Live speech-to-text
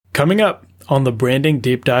Coming up on the Branding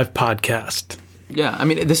Deep Dive podcast. Yeah, I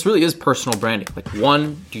mean, this really is personal branding. Like,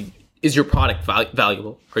 one, is your product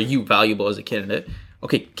valuable? Are you valuable as a candidate?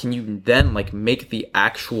 Okay, can you then make the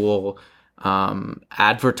actual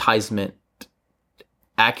advertisement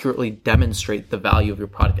accurately demonstrate the value of your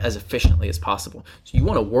product as efficiently as possible? So you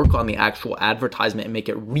want to work on the actual advertisement and make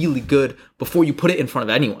it really good before you put it in front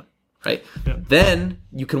of anyone, right? Yeah. Then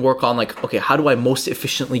you can work on okay, how do I most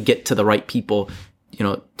efficiently get to the right people,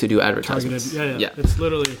 to do advertisements? Targeted. Yeah. It's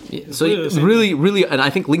literally. Really, and I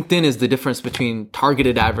think LinkedIn is the difference between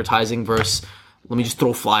targeted advertising versus let me just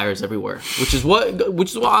throw flyers everywhere, which is what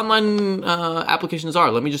online applications are.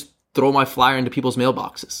 Let me just throw my flyer into people's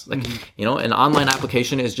mailboxes. An online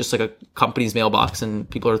application is just like a company's mailbox and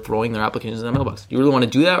people are throwing their applications in their mailbox. Do you really want to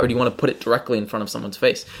do that, or do you want to put it directly in front of someone's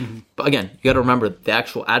face? But again, you got to remember the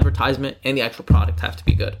actual advertisement and the actual product have to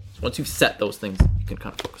be good. So once you've set those things, you can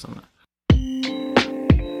kind of focus on that.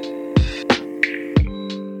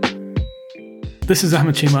 This is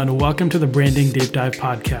Ahmed Chima, and welcome to the Branding Deep Dive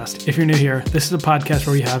podcast. If you're new here, this is a podcast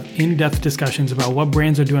where we have in-depth discussions about what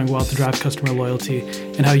brands are doing well to drive customer loyalty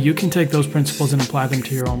and how you can take those principles and apply them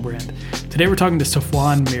to your own brand. Today, we're talking to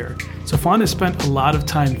Safwan Mir. Safwan has spent a lot of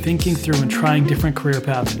time thinking through and trying different career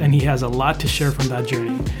paths, and he has a lot to share from that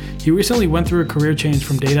journey. He recently went through a career change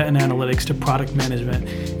from data and analytics to product management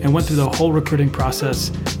and went through the whole recruiting process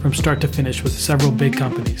from start to finish with several big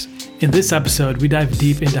companies. In this episode, we dive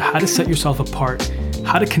deep into how to set yourself apart,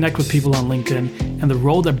 how to connect with people on LinkedIn, and the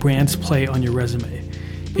role that brands play on your resume.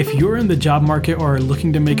 If you're in the job market or are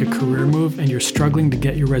looking to make a career move and you're struggling to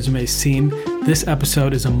get your resume seen, this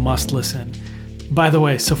episode is a must listen. By the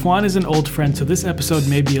way, Safwan is an old friend, so this episode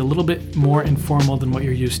may be a little bit more informal than what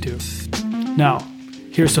you're used to. Now,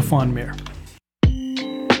 here's Safwan Mir.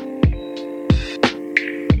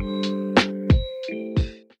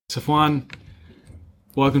 Safwan,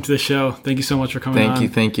 welcome to the show. Thank you so much for coming on.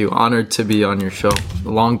 Thank you. Honored to be on your show. A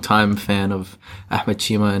longtime fan of Ahmed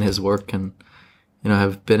Chima and his work, and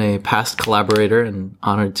have been a past collaborator and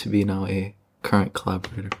honored to be now a current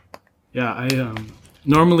collaborator. Yeah, I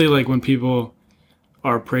normally when people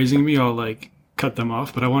are praising me, I'll cut them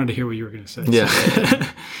off, but I wanted to hear what you were going to say.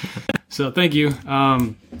 Yeah. So thank you.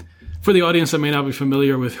 For the audience that may not be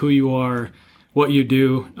familiar with who you are, what you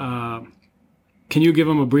do, can you give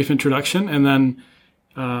them a brief introduction? And then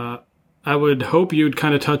I would hope you'd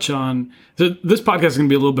kind of touch on this podcast is going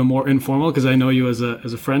to be a little bit more informal because I know you as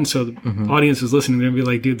a friend. So the audience who's listening, they're going to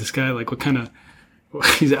be like, dude, this guy, what kind of,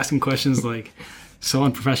 he's asking questions so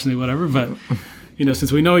unprofessionally, whatever. But,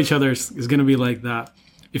 since we know each other, it's going to be like that.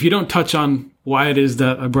 If you don't touch on why it is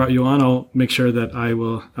that I brought you on, I'll make sure that I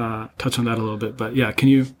will touch on that a little bit. But yeah, can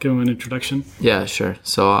you give them an introduction? Yeah, sure.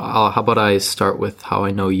 So how about I start with how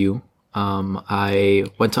I know you? I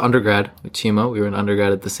went to undergrad with Chima. We were in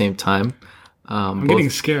undergrad at the same time. I'm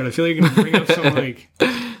getting scared. I feel like you're going to bring up some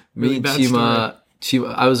really bad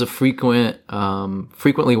Chima, I was a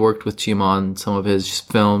frequently worked with Chima on some of his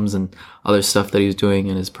films and other stuff that he was doing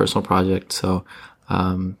in his personal project. So,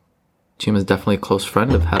 Chima's definitely a close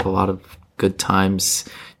friend. I've had a lot of good times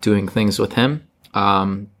doing things with him.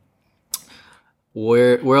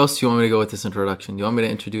 Where else do you want me to go with this introduction? Do you want me to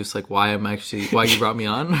introduce why you brought me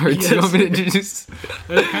on, or yes. Do you want me to introduce?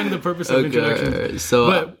 That's kind of the purpose of introduction.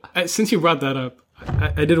 So, but since you brought that up,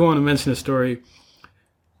 I did want to mention a story.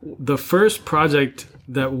 The first project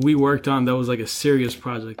that we worked on that was a serious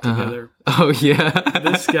project together. Oh yeah,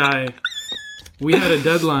 this guy. We had a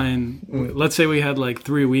deadline. Let's say we had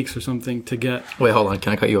 3 weeks or something to get. Wait, hold on.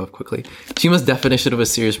 Can I cut you off quickly? Chima's definition of a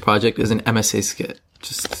serious project is an MSA skit.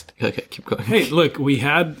 Okay, keep going. Hey, look, we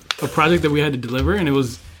had a project that we had to deliver, and it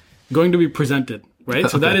was going to be presented, right?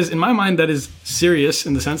 So that is, in my mind, that is serious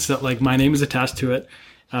in the sense that my name is attached to it,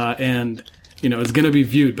 and it's going to be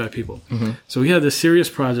viewed by people. So we had this serious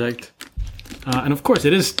project, and of course,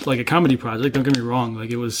 it is a comedy project. Don't get me wrong;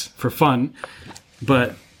 it was for fun,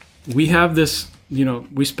 but we have this.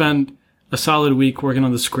 We spend a solid week working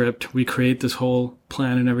on the script. We create this whole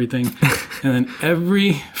plan and everything, and then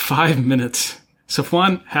every 5 minutes.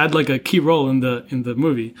 Safwan had a key role in the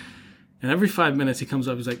movie, and every 5 minutes he comes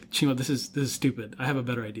up. He's like, "Chima, this is stupid. I have a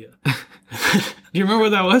better idea." Do you remember what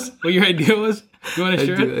that was? What your idea was? You want to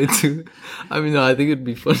share it? I do. I mean, no, I think it'd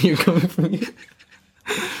be funnier coming from you.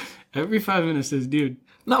 Every 5 minutes, this dude.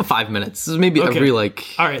 Not 5 minutes. This is maybe every All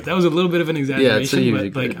right, that was a little bit of an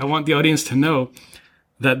exaggeration, but I want the audience to know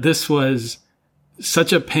that this was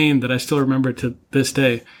such a pain that I still remember to this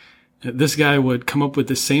day. This guy would come up with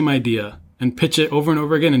the same idea and pitch it over and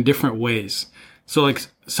over again in different ways. So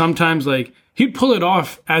sometimes he'd pull it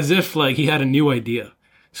off as if he had a new idea.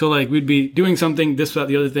 So we'd be doing something, this, that,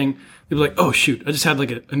 the other thing. you'd be like, oh shoot, I just had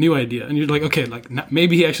like a new idea. And you're like, okay, like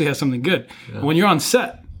maybe he actually has something good. Yeah. When you're on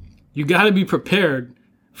set, you got to be prepared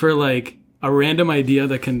for like a random idea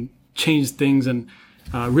that can change things and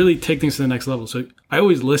really take things to the next level. So I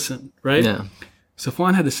always listen, right? Yeah.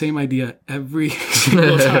 Safwan had the same idea every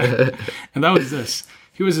single time. And that was this.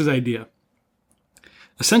 Here was his idea.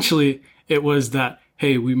 Essentially, it was that,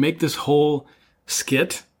 hey, we make this whole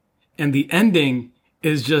skit and the ending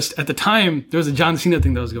is just, at the time, there was a John Cena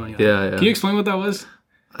thing that was going on. Yeah. Can you explain what that was?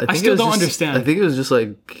 I still don't understand. I think it was just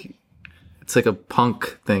like, it's like a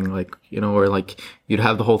punk thing, like, you know, where like you'd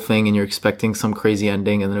have the whole thing and you're expecting some crazy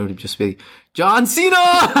ending and then it would just be John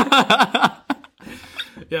Cena!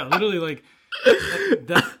 Yeah, literally like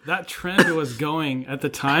that trend was going at the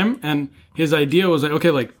time. And his idea was like, okay,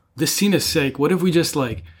 like this scene is sick. What if we just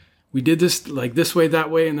like, we did this like this way, that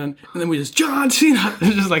way, and then we just John Cena.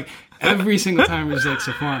 It's just like every single time it was like,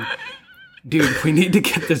 Safwan, dude, we need to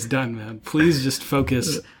get this done, man. Please just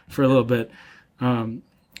focus for a little bit.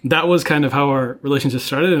 That was kind of how our relationship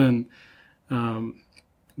started, and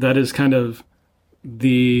that is kind of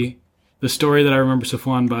the story that I remember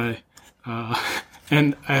Safwan by.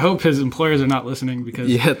 And I hope his employers are not listening because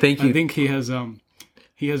thank you. I think he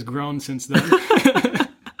has grown since then.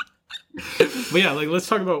 But yeah, like let's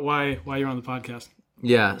talk about why you're on the podcast.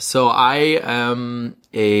 Yeah, so I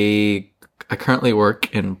currently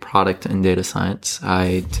work in product and data science.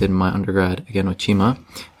 I did my undergrad again with Chima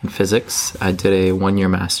in physics. I did a 1-year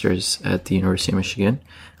master's at the University of Michigan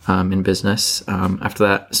in business. After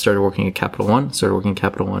that, I started working at Capital One.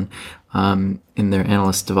 In their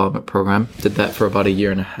analyst development program. Did that for about a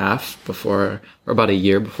year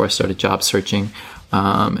before I started job searching,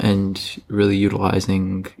 and really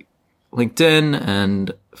utilizing LinkedIn and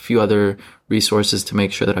a few other resources to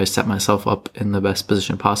make sure that I set myself up in the best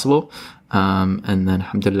position possible. And then,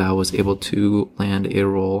 alhamdulillah, I was able to land a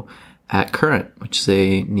role at Current, which is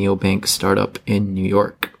a neobank startup in New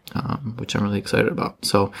York, which I'm really excited about.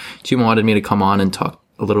 So Chima wanted me to come on and talk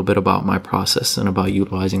a little bit about my process and about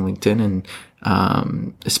utilizing LinkedIn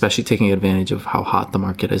and especially taking advantage of how hot the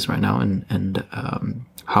market is right now and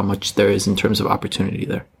how much there is in terms of opportunity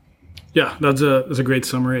there. Yeah, that's a great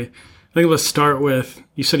summary. I think let's start with,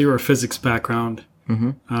 you said you were a physics background.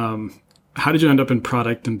 Mm-hmm. How did you end up in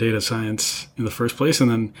product and data science in the first place?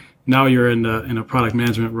 And then now you're in a product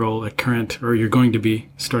management role at Current, or you're going to be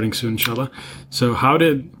starting soon, inshallah. So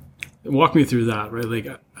walk me through that, right? Like,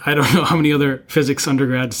 I don't know how many other physics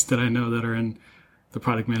undergrads that I know that are in the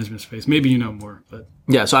product management space. Maybe you know more, but.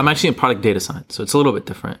 Yeah, so I'm actually in product data science. So it's a little bit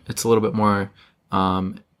different. It's a little bit more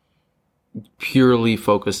purely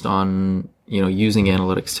focused on, using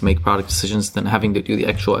analytics to make product decisions than having to do the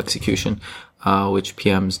actual execution, which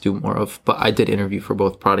PMs do more of. But I did interview for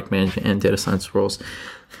both product management and data science roles.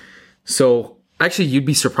 So actually, you'd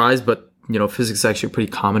be surprised, but physics is actually a pretty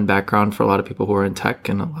common background for a lot of people who are in tech,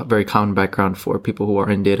 and a very common background for people who are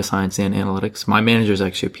in data science and analytics. My manager is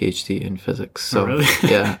actually a PhD in physics. So, really?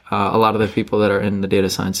 Yeah, a lot of the people that are in the data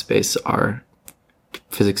science space are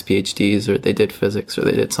physics PhDs, or they did physics, or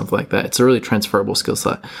they did something like that. It's a really transferable skill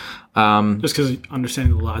set. Just because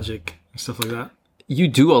understanding the logic and stuff like that? You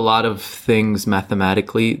do a lot of things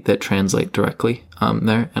mathematically that translate directly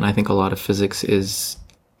there, and I think a lot of physics is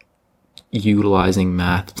utilizing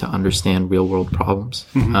math to understand real world problems.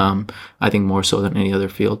 Mm-hmm. I think more so than any other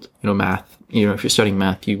field. Math, if you're studying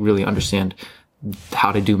math, you really understand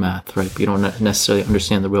how to do math, right? But you don't necessarily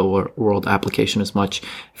understand the real world application as much.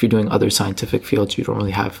 If you're doing other scientific fields, you don't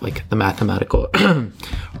really have like the mathematical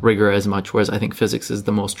rigor as much. Whereas I think physics is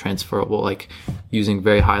the most transferable, like using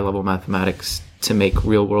very high level mathematics to make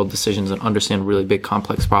real world decisions and understand really big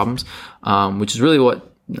complex problems, which is really what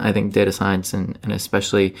I think data science and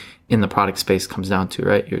especially in the product space comes down to,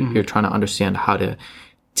 right? You're trying to understand how to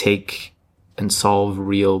take and solve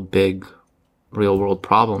real world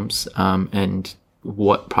problems, and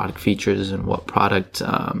what product features and what product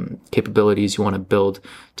capabilities you want to build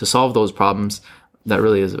to solve those problems. That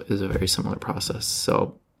really is a very similar process.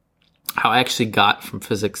 So how I actually got from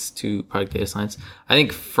physics to product data science, I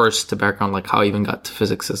think first to background, like how I even got to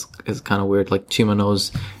physics is kind of weird. Like Chima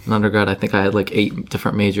knows in undergrad, I think I had like 8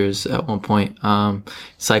 different majors at one point,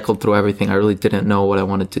 cycled through everything. I really didn't know what I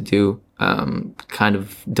wanted to do. Kind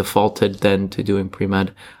of defaulted then to doing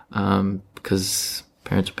pre-med, because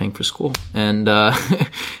parents were paying for school, and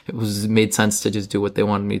it made sense to just do what they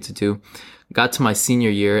wanted me to do. Got to my senior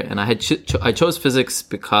year, and I chose physics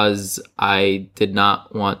because I did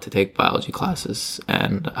not want to take biology classes,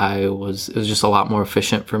 and it was just a lot more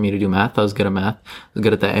efficient for me to do math. I was good at math. I was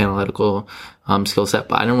good at that analytical skill set,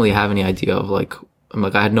 but I didn't really have any idea of like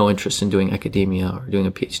I had no interest in doing academia or doing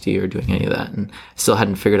a PhD or doing any of that, and still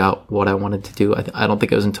hadn't figured out what I wanted to do. I don't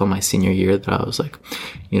think it was until my senior year that I was like,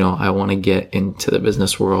 I want to get into the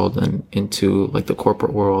business world and into like the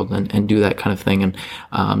corporate world and do that kind of thing.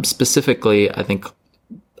 And specifically, I think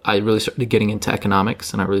I really started getting into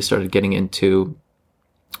economics, and I really started getting into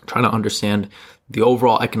trying to understand the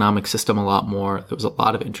overall economic system a lot more. There was a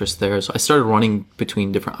lot of interest there. So I started running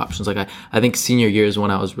between different options. Like I think senior year is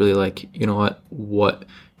when I was really like, what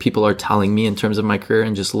people are telling me in terms of my career,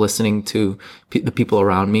 and just listening to the people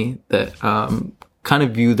around me that kind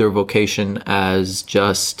of view their vocation as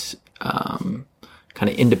just kind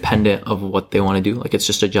of independent of what they want to do. Like it's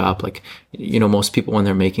just a job. Like, most people when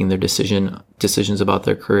they're making their decisions about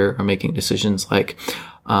their career are making decisions like,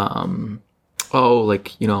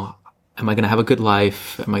 am I going to have a good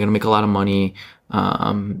life? Am I going to make a lot of money?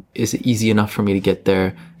 Is it easy enough for me to get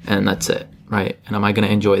there? And that's it, right? And am I going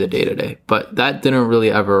to enjoy the day to day? But that didn't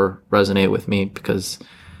really ever resonate with me because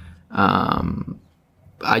I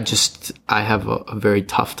have a very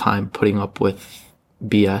tough time putting up with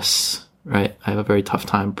BS, right? I have a very tough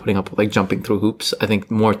time putting up with like jumping through hoops. I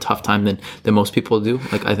think more tough time than most people do.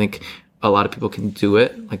 Like I think a lot of people can do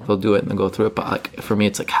it, like they'll do it and they'll go through it. But like for me,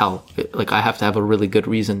 it's like hell. Like I have to have a really good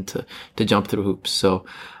reason to jump through hoops. So,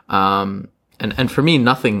 and for me,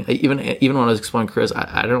 nothing, even when I was exploring careers,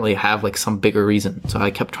 I didn't really have like some bigger reason. So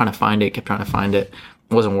I kept trying to find it. It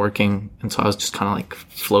wasn't working. And so I was just kind of like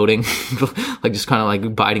floating, like just kind of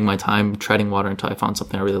like biding my time, treading water until I found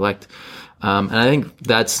something I really liked. And I think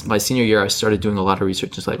that's my senior year. I started doing a lot of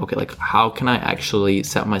research. It's like, okay, like how can I actually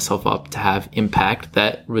set myself up to have impact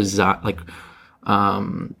that that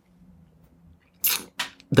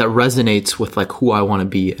resonates with like who I want to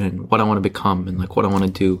be and what I want to become and like what I want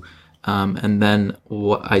to do. And then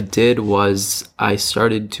what I did was I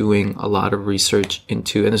started doing a lot of research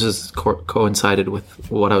into, and this is coincided with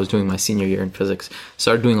what I was doing my senior year in physics,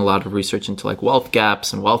 started doing a lot of research into like wealth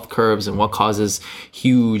gaps and wealth curves and what causes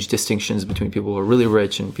huge distinctions between people who are really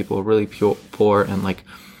rich and people who are really poor, and like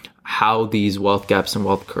how these wealth gaps and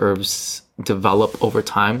wealth curves develop over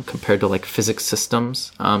time compared to like physics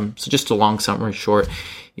systems. So just a long summary short,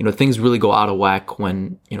 things really go out of whack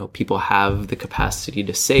when, people have the capacity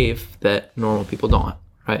to save that normal people don't,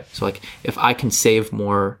 right? So like if I can save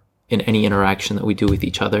more in any interaction that we do with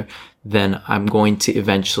each other, then I'm going to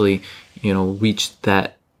eventually, reach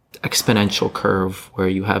that exponential curve where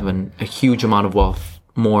you have a huge amount of wealth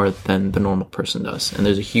more than the normal person does. And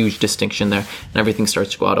there's a huge distinction there and everything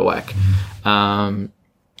starts to go out of whack.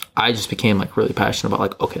 I just became like really passionate about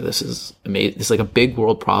like, okay, this is amazing. It's like a big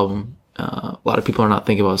world problem. A lot of people are not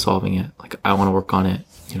thinking about solving it. Like I want to work on it.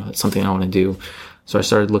 It's something I want to do. So I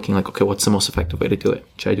started looking like, okay, what's the most effective way to do it?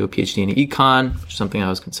 Should I do a PhD in econ, which is something I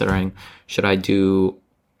was considering? Should I do,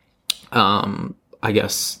 I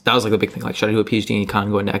guess that was like the big thing. Like, should I do a PhD in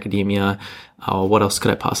econ, go into academia? What else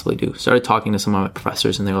could I possibly do? Started talking to some of my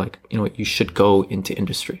professors and they were like, you should go into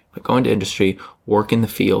industry. Like go into industry, work in the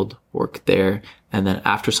field, work there. And then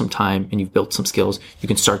after some time and you've built some skills, you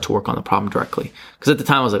can start to work on the problem directly. Because at the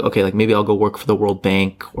time I was like, okay, like maybe I'll go work for the World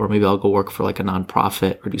Bank or maybe I'll go work for like a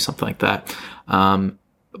nonprofit or do something like that.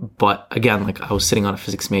 But again, like I was sitting on a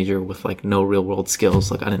physics major with like no real world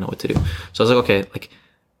skills. Like I didn't know what to do. So I was like, okay, like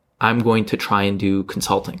I'm going to try and do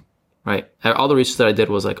consulting, right? All the research that I did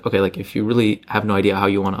was like, okay, like if you really have no idea how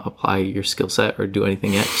you want to apply your skill set or do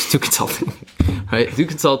anything yet, just do consulting, right? Do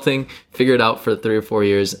consulting, figure it out for 3 or 4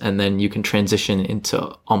 years, and then you can transition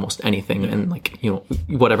into almost anything and like,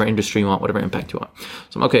 whatever industry you want, whatever impact you want.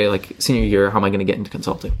 So I'm okay, like senior year, how am I going to get into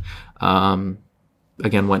consulting?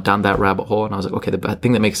 Again, went down that rabbit hole and I was like, okay, the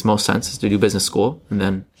thing that makes most sense is to do business school and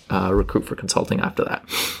then recruit for consulting after that.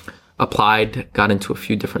 Applied, got into a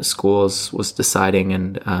few different schools, was deciding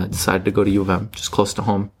and decided to go to U of M, just close to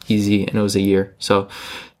home, easy, and it was a year. So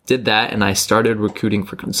did that and I started recruiting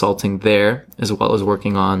for consulting there as well as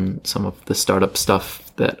working on some of the startup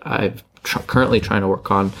stuff that I've currently trying to work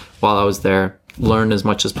on while I was there, learned as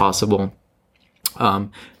much as possible. While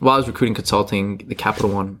I was recruiting consulting, the Capital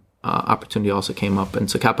One opportunity also came up. And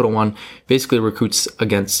so Capital One basically recruits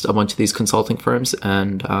against a bunch of these consulting firms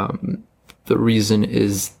and the reason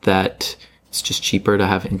is that it's just cheaper to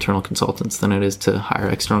have internal consultants than it is to hire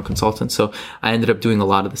external consultants. So I ended up doing a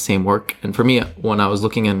lot of the same work. And for me, when I was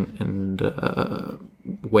looking and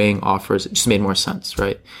weighing offers, it just made more sense,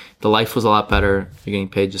 right? The life was a lot better. You're getting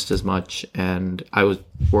paid just as much. And I was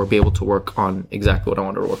be able to work on exactly what I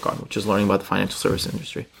wanted to work on, which is learning about the financial service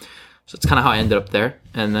industry. So it's kind of how I ended up there.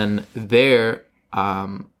 And then there,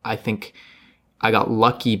 I think I got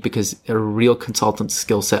lucky because a real consultant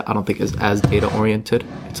skill set, I don't think is as data oriented.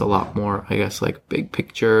 It's a lot more, I guess, like big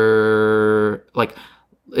picture,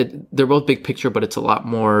 they're both big picture, but it's a lot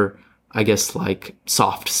more, I guess, like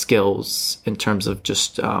soft skills in terms of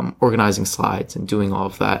just organizing slides and doing all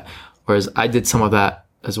of that. Whereas I did some of that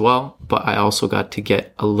as well, but I also got to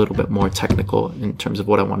get a little bit more technical in terms of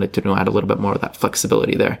what I wanted to do. I had a little bit more of that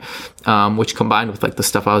flexibility there, which combined with like the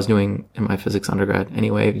stuff I was doing in my physics undergrad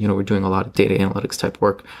anyway, we're doing a lot of data analytics type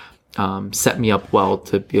work, set me up well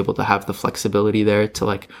to be able to have the flexibility there to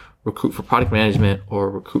like recruit for product management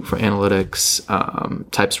or recruit for analytics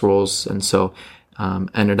types roles. And so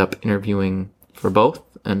ended up interviewing for both.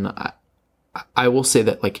 And I will say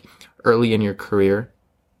that like early in your career,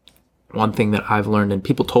 one thing that I've learned, and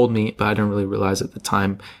people told me, but I didn't really realize at the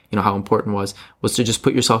time, how important was to just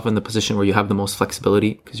put yourself in the position where you have the most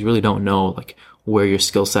flexibility, because you really don't know like where your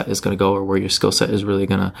skill set is going to go or where your skill set is really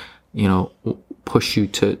going to, push you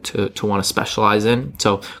to want to specialize in.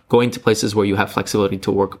 So going to places where you have flexibility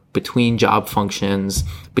to work between job functions,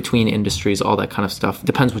 between industries, all that kind of stuff.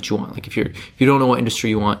 Depends what you want. Like if you don't know what industry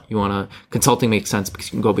you want consulting makes sense because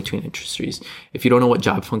you can go between industries. If you don't know what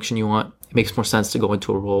job function you want, it makes more sense to go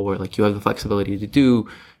into a role where like you have the flexibility to do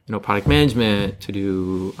product management, to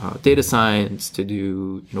do data science, to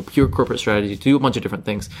do pure corporate strategy, to do a bunch of different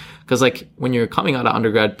things. Because like when you're coming out of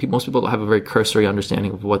undergrad, most people have a very cursory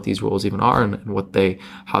understanding of what these roles even are and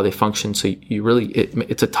how they function. So you really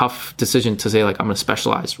it's a tough decision to say like I'm going to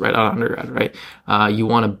specialize right out of undergrad, right? You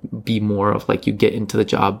want to be more of like you get into the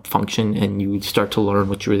job function and you start to learn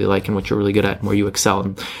what you really like and what you're really good at and where you excel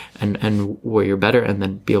and where you're better, and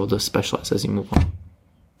then be able to specialize as you move on.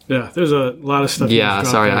 Yeah, there's a lot of stuff. Yeah,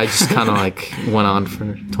 sorry, I just kind of like went on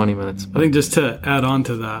for 20 minutes. But I think just to add on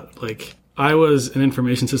to that, like I was an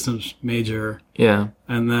information systems major. Yeah.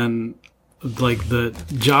 And then like the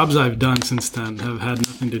jobs I've done since then have had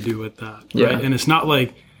nothing to do with that. Right? Yeah. And it's not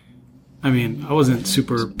like, I wasn't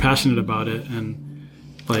super passionate about it. And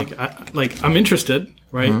I'm interested,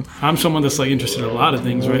 right? Mm-hmm. I'm someone that's like interested in a lot of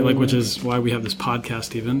things, right? Like, which is why we have this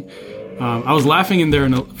podcast even. I was laughing in there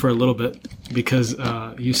for a little bit because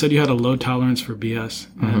you said you had a low tolerance for BS.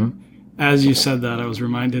 And as you said that, I was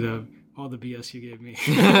reminded of all the BS you gave me.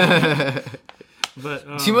 But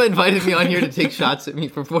Chima invited me on here to take shots at me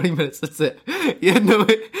for 40 minutes. That's it. You had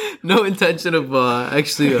no intention of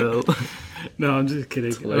actually. No, I'm just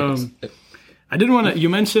kidding. I didn't want to. You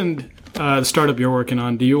mentioned the startup you're working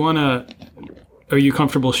on. Do you want to? Are you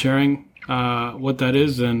comfortable sharing what that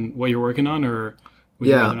is and what you're working on, or would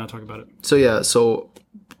you rather not talk about it? So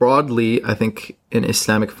broadly, I think in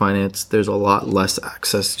Islamic finance, there's a lot less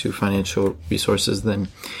access to financial resources than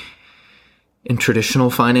in traditional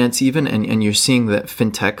finance even. And you're seeing that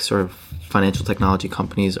fintechs or financial technology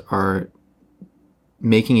companies are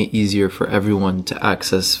making it easier for everyone to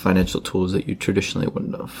access financial tools that you traditionally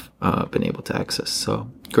wouldn't have been able to access. So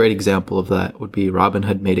great example of that would be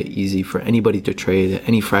Robinhood made it easy for anybody to trade at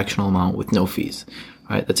any fractional amount with no fees,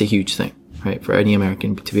 right? That's a huge thing, right? For any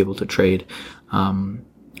American to be able to trade,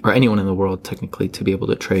 or anyone in the world technically to be able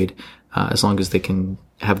to trade, as long as they can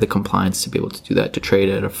have the compliance to be able to do that, to trade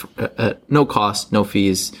at no cost, no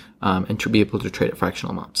fees, and to be able to trade at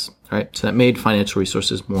fractional amounts, right? So that made financial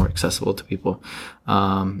resources more accessible to people.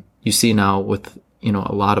 You see now with, a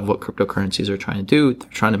lot of what cryptocurrencies are trying to do, they're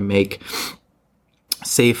trying to make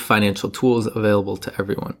safe financial tools available to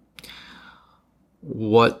everyone.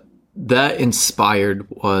 What that inspired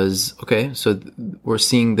was, okay, so we're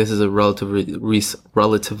seeing this is a relatively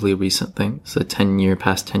recent thing. It's a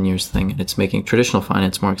past 10 years thing, and it's making traditional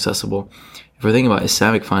finance more accessible. If we're thinking about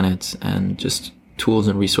Islamic finance and just tools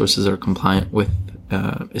and resources that are compliant with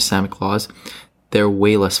Islamic laws, they're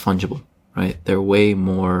way less fungible, right? They're way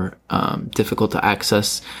more difficult to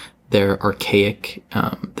access. They're archaic.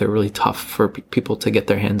 They're really tough for people to get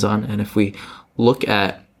their hands on. And if we look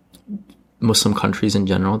at Muslim countries in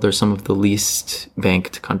general, they're some of the least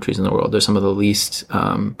banked countries in the world. They're some of the least,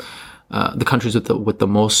 the countries with the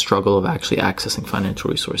most struggle of actually accessing financial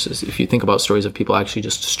resources. If you think about stories of people actually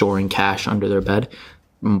just storing cash under their bed,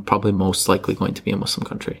 probably most likely going to be a Muslim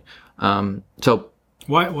country. So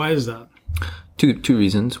why is that? Two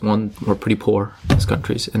reasons. One, we're pretty poor as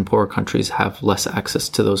countries, and poorer countries have less access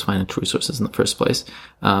to those financial resources in the first place.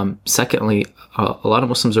 Secondly, a lot of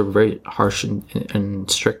Muslims are very harsh and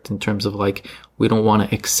strict in terms of like, we don't want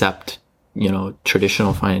to accept,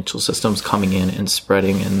 traditional financial systems coming in and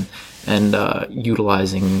spreading and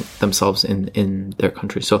utilizing themselves in their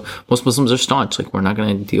country. So most Muslims are staunch. Like, we're not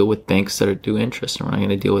going to deal with banks that do interest, and we're not going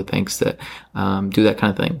to deal with banks that do that kind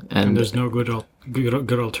of thing. And there's no good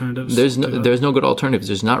good alternatives? There's no good alternatives.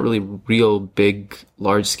 There's not really real big,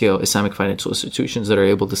 large scale Islamic financial institutions that are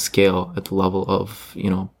able to scale at the level of,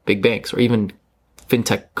 big banks or even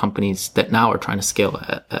fintech companies that now are trying to scale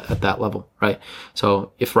at that level, right?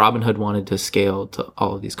 So if Robinhood wanted to scale to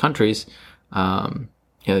all of these countries,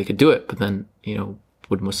 they could do it. But then,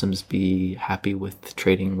 would Muslims be happy with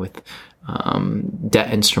trading with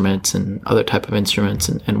debt instruments and other type of instruments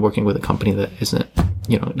and working with a company that isn't,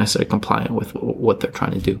 necessarily compliant with what they're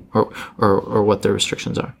trying to do or what their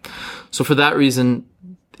restrictions are? So for that reason,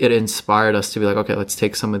 it inspired us to be like, okay, let's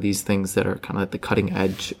take some of these things that are kind of at the cutting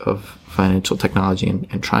edge of financial technology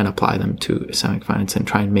and try and apply them to Islamic finance and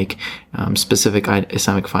try and make specific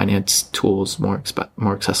Islamic finance tools more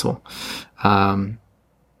accessible.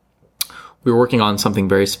 We were working on something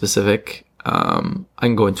very specific. I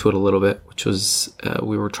can go into it a little bit, which was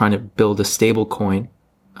we were trying to build a stable coin.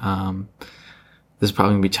 This is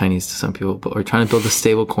probably going to be Chinese to some people, but we're trying to build a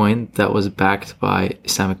stable coin that was backed by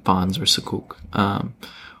Islamic bonds or sukuk.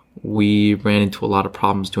 We ran into a lot of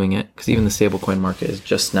problems doing it because even the stablecoin market is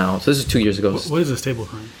just now. So this is 2 years ago. What is a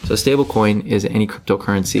stablecoin? So a stablecoin is any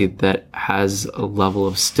cryptocurrency that has a level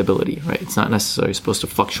of stability, right? It's not necessarily supposed to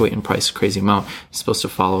fluctuate in price a crazy amount. It's supposed to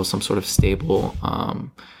follow some sort of stable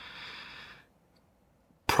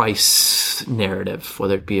price narrative,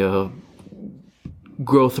 whether it be a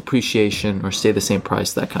growth appreciation or stay the same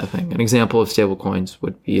price, that kind of thing. An example of stablecoins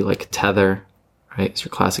would be like Tether, right? It's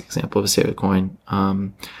your classic example of a stablecoin.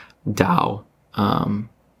 DAO.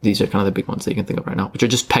 These are kind of the big ones that you can think of right now, which are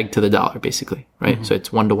just pegged to the dollar, basically, right? Mm-hmm. So it's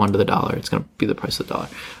 1-to-1 to the dollar. It's going to be the price of the dollar.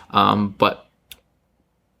 But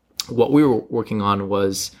what we were working on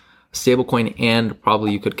was a stablecoin, and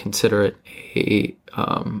probably you could consider it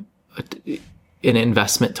an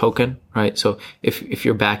investment token, right? So if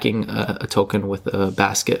you're backing a token with a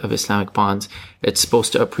basket of Islamic bonds, it's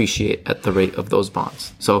supposed to appreciate at the rate of those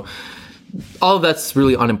bonds. So all of that's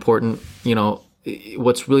really unimportant.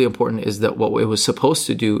 What's really important is that what it was supposed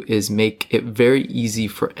to do is make it very easy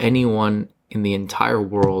for anyone in the entire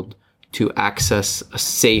world to access a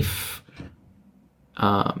safe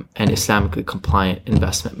and Islamically compliant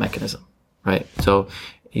investment mechanism, right? So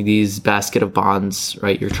these basket of bonds,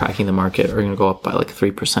 right, you're tracking the market, are going to go up by like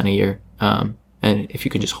 3% a year. And if you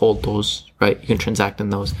can just hold those, right, you can transact in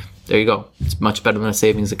those. There you go. It's much better than a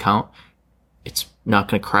savings account. It's not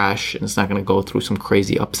going to crash and it's not going to go through some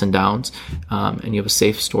crazy ups and downs. And you have a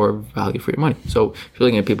safe store of value for your money. So if you're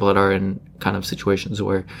looking at people that are in kind of situations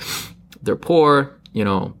where they're poor, they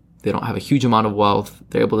don't have a huge amount of wealth,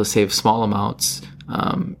 they're able to save small amounts.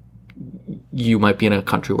 You might be in a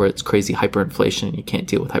country where it's crazy hyperinflation and you can't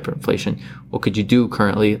deal with hyperinflation. What could you do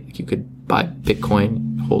currently? Like you could buy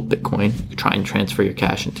Bitcoin, hold Bitcoin, you could try and transfer your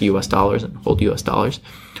cash into US dollars and hold US dollars.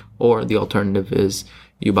 Or the alternative is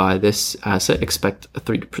you buy this asset, expect a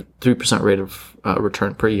 3% rate of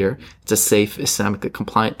return per year. It's a safe, Islamically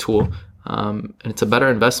compliant tool. And it's a better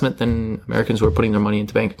investment than Americans who are putting their money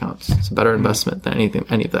into bank accounts. It's a better investment than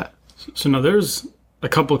any of that. So now there's a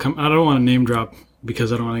couple, I don't want to name drop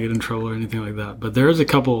because I don't want to get in trouble or anything like that, but there's a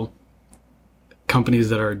couple companies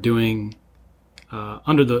that are doing,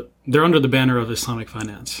 under the banner of Islamic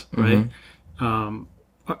finance, right? Mm-hmm.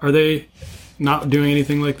 Are they not doing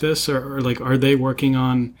anything like this, or like, are they working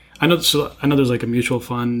on, I know there's like a mutual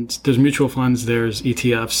fund, there's mutual funds, there's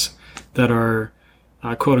ETFs that are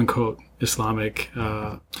quote unquote Islamic.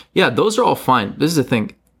 Yeah, those are all fine. This is the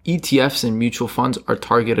thing. ETFs and mutual funds are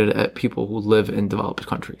targeted at people who live in developed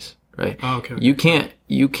countries, right? Oh, okay. You can't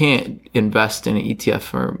invest in an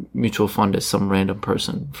ETF or mutual fund as some random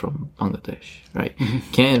person from Bangladesh, right? Mm-hmm.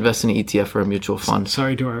 You can't invest in an ETF or a mutual fund.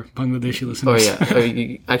 Sorry to our Bangladeshi listeners. Oh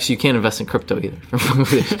yeah. Actually, you can't invest in crypto either from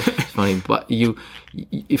Bangladesh. It's funny, but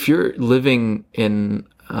if you're living in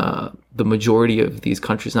the majority of these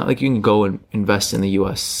countries, not like you can go and invest in the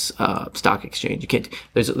U.S. Stock exchange. You can't.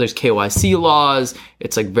 There's KYC laws.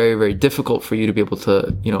 It's like very, very difficult for you to be able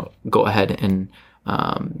to go ahead and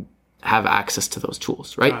have access to those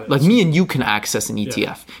tools, right? Like me and you can access an ETF.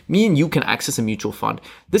 Yeah. Me and you can access a mutual fund.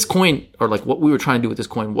 This coin, or like what we were trying to do with this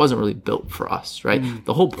coin, wasn't really built for us, right? Mm.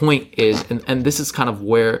 The whole point is, and this is kind of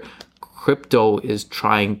where crypto is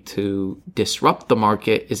trying to disrupt the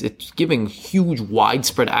market, is it's giving huge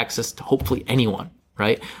widespread access to hopefully anyone,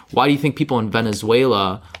 right? Why do you think people in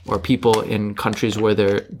Venezuela or people in countries where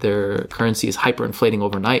their currency is hyperinflating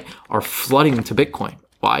overnight are flooding to Bitcoin?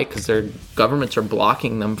 Why? Because their governments are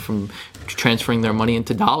blocking them from transferring their money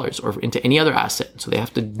into dollars or into any other asset. So they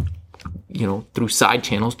have to, through side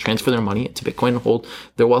channels, transfer their money into Bitcoin and hold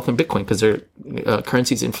their wealth in Bitcoin because their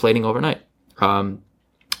currency is inflating overnight.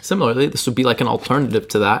 Similarly, this would be like an alternative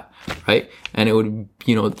to that, right? And it would,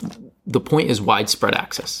 the point is widespread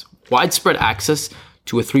access. Widespread access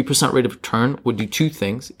to a 3% rate of return would do two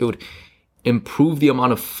things. It would improve the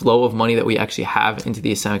amount of flow of money that we actually have into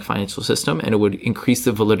the Islamic financial system, and it would increase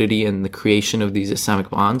the validity and the creation of these Islamic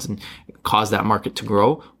bonds and cause that market to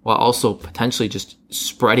grow, while also potentially just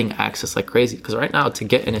spreading access like crazy. Because right now, to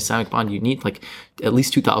get an Islamic bond, you need like at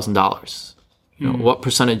least $2,000. You know, what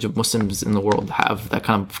percentage of Muslims in the world have that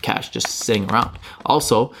kind of cash just sitting around?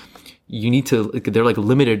 Also, you need to, they're like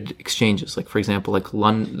limited exchanges. Like, for example, like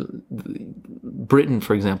Britain,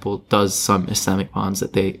 for example, does some Islamic bonds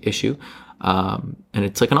that they issue. And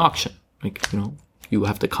it's like an auction. Like, you know, you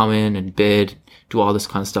have to come in and bid, do all this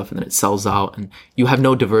kind of stuff, and then it sells out. And you have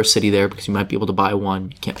no diversity there because you might be able to buy one.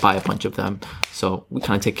 You can't buy a bunch of them. So we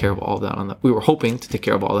kind of take care of all of that we were hoping to take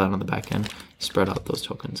care of all that on the back end, spread out those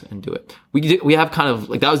tokens and do it. We have kind of,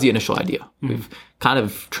 like, that was the initial idea. Mm-hmm. We've kind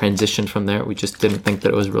of transitioned from there. We just didn't think that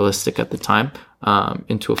it was realistic at the time,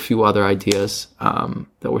 into a few other ideas,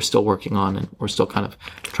 that we're still working on and we're still kind of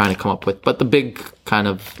trying to come up with. But the big kind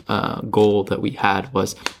of, goal that we had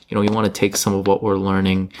was, you know, we want to take some of what we're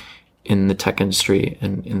learning in the tech industry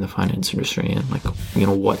and in the finance industry and, like, you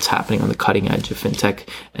know, what's happening on the cutting edge of fintech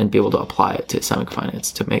and be able to apply it to Islamic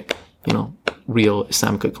finance to make, you know, real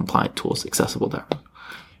Islamically compliant tools accessible there.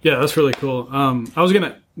 Yeah, that's really cool.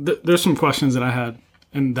 There's some questions that I had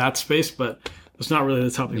in that space, but it's not really the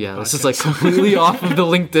topic. Yeah, this is like completely off of the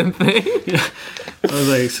LinkedIn thing. Yeah, I was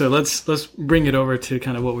like, so let's bring it over to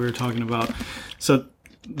kind of what we were talking about. So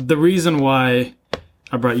the reason why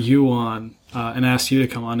I brought you on and asked you to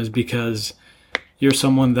come on is because you're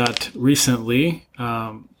someone that recently.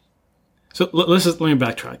 So let me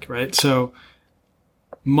backtrack, right? So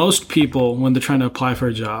most people, when they're trying to apply for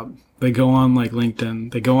a job, they go on like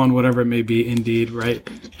LinkedIn, they go on whatever it may be, Indeed, right?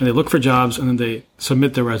 And they look for jobs and then they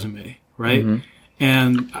submit their resume, right? Mm-hmm.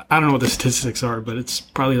 And I don't know what the statistics are, but it's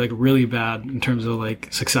probably like really bad in terms of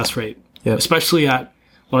like success rate, especially at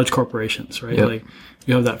large corporations, right? Yep. Like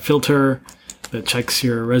you have that filter that checks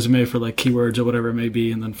your resume for like keywords or whatever it may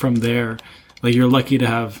be. And then from there, like you're lucky to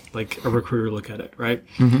have like a recruiter look at it, right?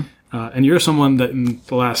 Mm-hmm. And you're someone that in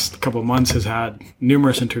the last couple of months has had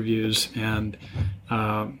numerous interviews and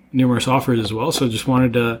numerous offers as well. So just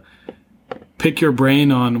wanted to pick your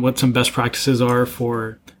brain on what some best practices are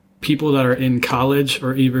for people that are in college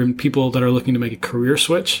or even people that are looking to make a career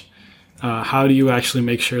switch. How do you actually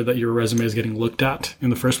make sure that your resume is getting looked at in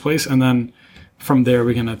the first place? And then from there,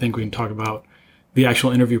 I think we can talk about the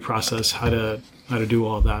actual interview process, how to do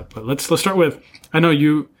all of that. But let's start with, I know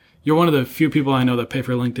you're one of the few people I know that pay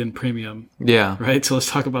for LinkedIn Premium. Yeah. Right? So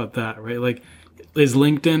let's talk about that, right? Like, is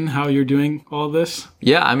LinkedIn how you're doing all of this?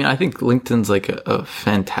 Yeah, I mean, I think LinkedIn's like a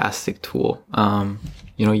fantastic tool.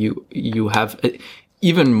 You know, you have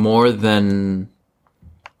even more than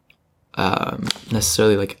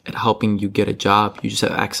necessarily like helping you get a job. You just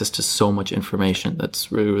have access to so much information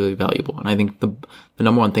that's really, really valuable. And I think the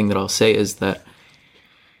number one thing that I'll say is that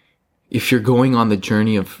if you're going on the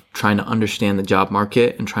journey of trying to understand the job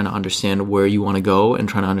market and trying to understand where you want to go and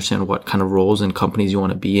trying to understand what kind of roles and companies you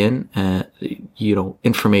want to be in, you know,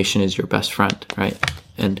 information is your best friend, right?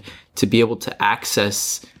 And to be able to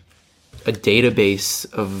access a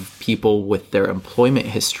database of people with their employment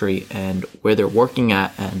history and where they're working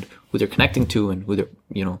at and who they're connecting to and who they're,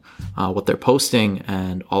 you know, what they're posting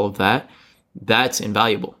and all of that, that's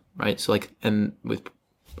invaluable, right? So like, and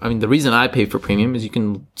the reason I pay for premium is you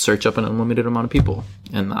can search up an unlimited amount of people.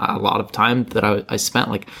 And a lot of time that I spent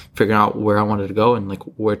like figuring out where I wanted to go and like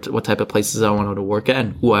what type of places I wanted to work at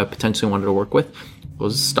and who I potentially wanted to work with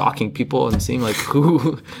was stalking people and seeing like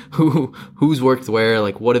who's worked where,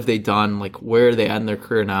 like what have they done, like where are they at in their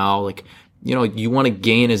career now, like, you know, you want to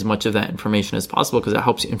gain as much of that information as possible because it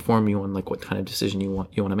helps inform you on like what kind of decision you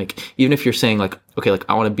want to make. Even if you're saying like, okay, like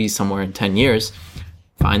I want to be somewhere in 10 years,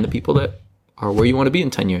 find the people that are where you want to be in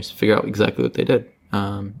 10 years, figure out exactly what they did.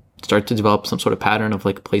 Start to develop some sort of pattern of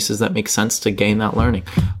like places that make sense to gain that learning.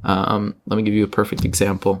 Let me give you a perfect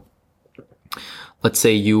example. Let's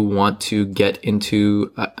say you want to get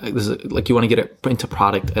into, you want to get into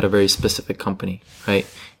product at a very specific company, right?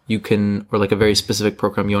 You can, or like a very specific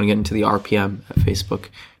program, you want to get into the RPM at Facebook.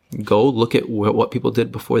 Go look at what people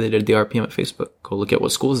did before they did the RPM at Facebook. Go look at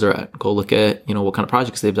what schools they're at. Go look at, you know, what kind of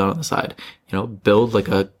projects they've done on the side. You know, build like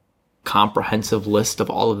a comprehensive list of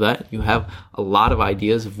all of that, you have a lot of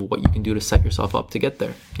ideas of what you can do to set yourself up to get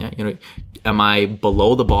there. Yeah, am I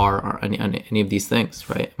below the bar on any of these things,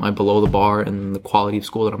 right? Am I below the bar in the quality of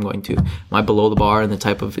school that I'm going to? Am I below the bar in the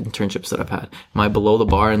type of internships that I've had? Am I below the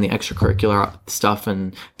bar in the extracurricular stuff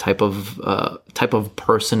and type of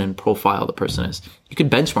person and profile the person is? You can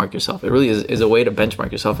benchmark yourself. It really is a way to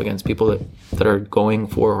benchmark yourself against people that are going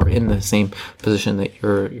for or in the same position that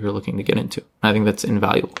you're looking to get into. I think that's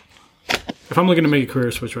invaluable. If I'm looking to make a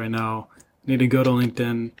career switch right now, I need to go to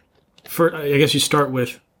LinkedIn. I guess you start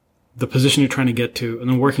with the position you're trying to get to, and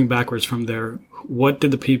then working backwards from there. What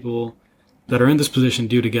did the people that are in this position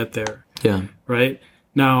do to get there? Yeah. Right?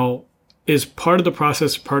 Now, is part of the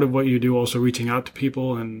process, part of what you do, also reaching out to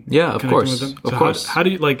people and connecting with them? So of course. How do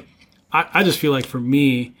you, like, I just feel like for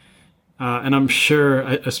me, and I'm sure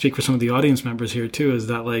I speak for some of the audience members here too, is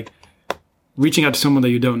that like reaching out to someone that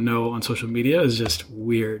you don't know on social media is just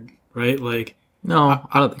weird. Right? Like, no,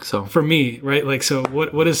 I don't think so. For me, right? Like, so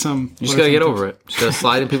what is some... You just got to get over it. Just got to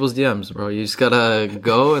slide in people's DMs, bro. You just got to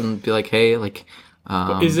go and be like, hey, like...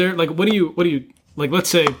 is there, like, what do you, like, let's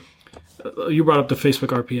say you brought up the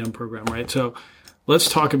Facebook RPM program, right? So let's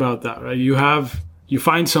talk about that, right? You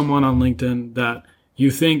find someone on LinkedIn that you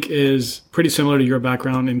think is pretty similar to your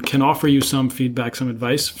background and can offer you some feedback, some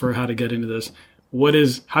advice for how to get into this.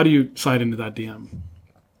 How do you slide into that DM?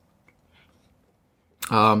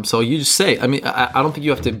 So you just say, I mean, I don't think you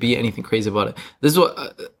have to be anything crazy about it. This is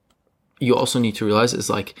what you also need to realize is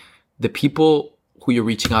like the people who you're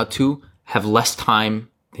reaching out to have less time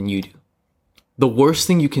than you do. The worst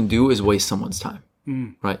thing you can do is waste someone's time,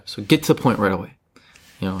 right? So get to the point right away.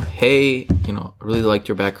 Hey, I really liked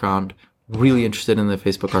your background, really interested in the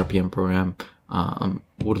Facebook RPM program.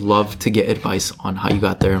 Would love to get advice on how you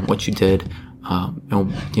got there and what you did,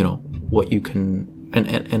 and what you can.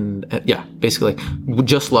 And yeah, basically, would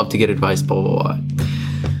just love to get advice, blah, blah, blah.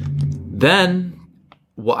 Then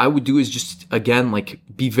what I would do is just, again, like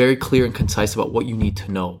be very clear and concise about what you need to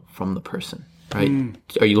know from the person, right?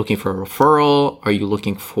 Are you looking for a referral? Are you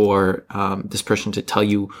looking for this person to tell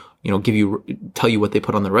you, tell you what they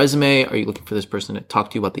put on the resume? Are you looking for this person to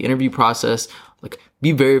talk to you about the interview process? Like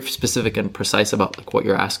be very specific and precise about like what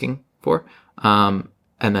you're asking for, and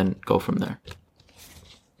then go from there.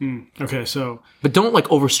 Okay, so... But don't like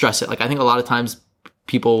overstress it. Like I think a lot of times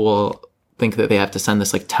people will think that they have to send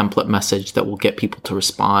this like template message that will get people to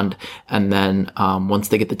respond. And then once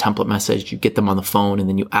they get the template message, you get them on the phone and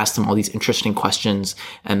then you ask them all these interesting questions.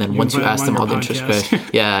 And then once you ask them all the interesting questions,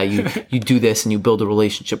 you do this and you build a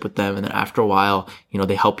relationship with them. And then after a while,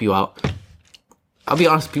 they help you out. I'll be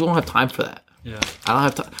honest, people don't have time for that. Yeah. I don't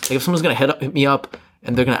have time. Like if someone's going to hit me up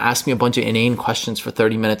and they're going to ask me a bunch of inane questions for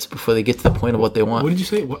 30 minutes before they get to the point of what they want. What did you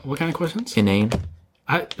say? What kind of questions? Inane.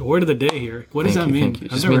 Word of the day here. What does that mean? It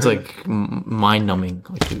just means like mind-numbing.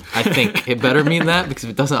 Like, I think it better mean that because if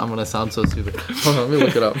it doesn't, I'm going to sound so stupid. Hold on, let me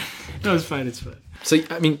look it up. No, it's fine. It's fine. So,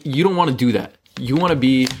 I mean, you don't want to do that. You want to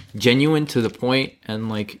be genuine to the point and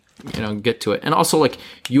like, get to it. And also like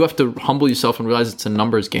you have to humble yourself and realize it's a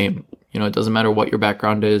numbers game. It doesn't matter what your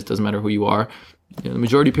background is. Doesn't matter who you are. The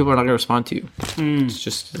majority of people are not going to respond to you.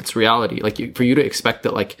 It's reality. Like for you to expect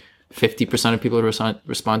that like 50% of people to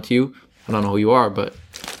respond to you, I don't know who you are, but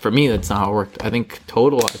for me, that's not how it worked. I think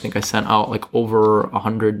I sent out like over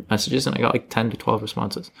 100 messages and I got like 10 to 12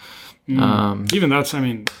 responses. Even that's,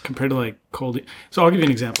 compared to like cold. So I'll give you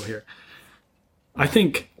an example here. I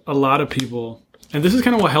think a lot of people, and this is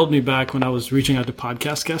kind of what held me back when I was reaching out to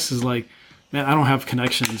podcast guests is like, man, I don't have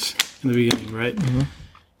connections in the beginning, right? Mm-hmm.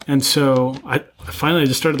 And so I finally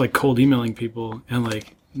just started like cold emailing people and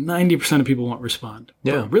like 90% of people won't respond.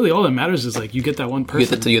 Yeah. But really all that matters is like you get that one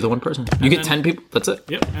person. You're the one person. You get 10 people. That's it.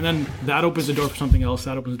 Yep. And then that opens the door for something else.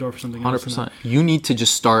 That opens the door for something else. 100%. You need to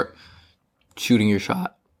just start shooting your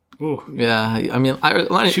shot. Ooh. Yeah.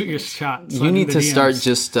 Shoot your shot. You need to start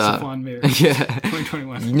just... yeah.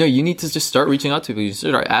 2021. You need to just start reaching out to people. You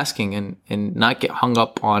start asking and not get hung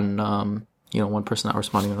up on... one person not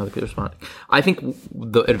responding, another person responding. I think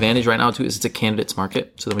the advantage right now too is it's a candidates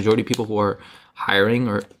market. So the majority of people who are hiring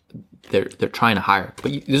or they're trying to hire.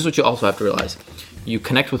 But this is what you also have to realize. You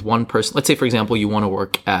connect with one person. Let's say, for example, you want to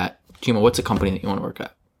work at Chima. What's a company that you want to work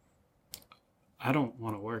at? I don't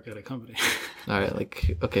want to work at a company. All right,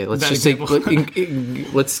 okay, let's just say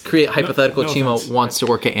let's create hypothetical. Chima wants to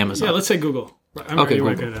work at Amazon. Yeah, let's say Google. Okay, Google.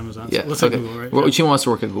 Work at Amazon. Yeah, let's say Google, right? Well, Chima wants to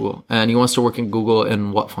work at Google, and he wants to work in Google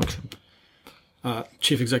in what function?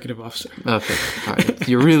 Chief Executive Officer. Okay, all right.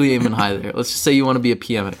 You're really aiming high there. Let's just say you want to be a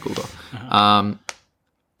PM at Google.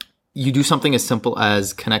 you do something as simple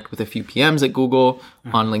as connect with a few PMs at Google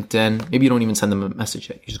on LinkedIn. Maybe you don't even send them a message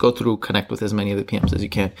yet. You just go through, connect with as many of the PMs as you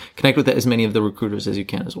can. Connect with as many of the recruiters as you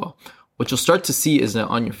can as well. What you'll start to see is that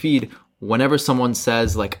on your feed, whenever someone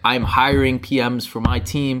says like, I'm hiring PMs for my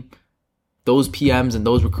team, those PMs and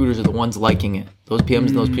those recruiters are the ones liking it. Those PMs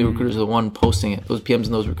and those recruiters are the one posting it. Those PMs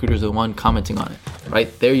and those recruiters are the one commenting on it,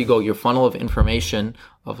 right? There you go. Your funnel of information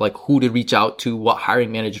of like who to reach out to, what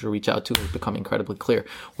hiring manager to reach out to has become incredibly clear.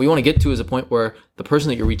 What you want to get to is a point where the person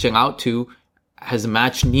that you're reaching out to has a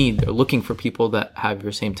matched need. They're looking for people that have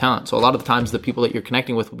your same talent. So a lot of the times the people that you're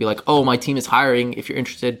connecting with will be like, oh, my team is hiring. If you're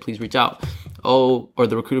interested, please reach out. Oh, or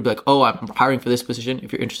the recruiter will be like, oh, I'm hiring for this position.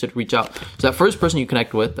 If you're interested, reach out. So that first person you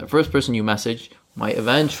connect with, that first person you message might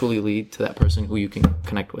eventually lead to that person who you can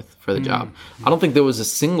connect with for the job. I don't think there was a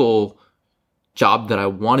single job that I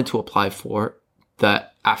wanted to apply for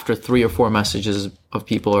that after 3 or 4 messages of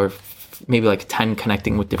people or maybe like 10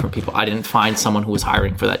 connecting with different people, I didn't find someone who was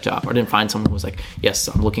hiring for that job. Or I didn't find someone who was like, yes,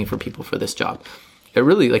 I'm looking for people for this job. It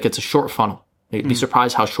really, like, it's a short funnel. You'd be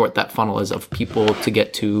surprised how short that funnel is of people to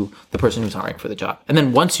get to the person who's hiring for the job. And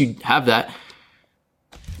then once you have that,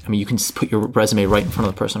 I mean, you can just put your resume right in front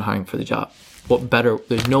of the person hiring for the job.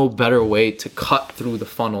 There's no better way to cut through the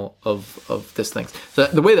funnel of this thing. So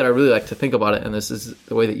the way that I really like to think about it, and this is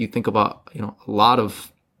the way that you think about, you know, a lot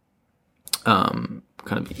of kind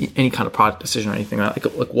of any kind of product decision or anything like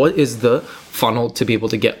what is the funnel to be able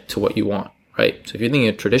to get to what you want, right? So if you're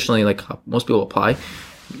thinking traditionally, like most people apply,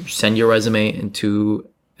 you send your resume into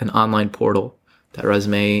an online portal. That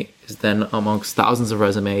resume is then amongst thousands of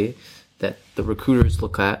resumes that the recruiters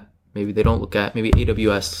look at. Maybe they don't look at, maybe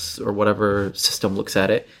AWS or whatever system looks at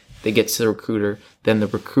it. They get to the recruiter. Then the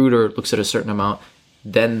recruiter looks at a certain amount.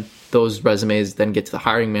 Then those resumes then get to the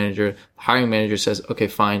hiring manager. The hiring manager says, okay,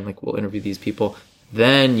 fine, like we'll interview these people.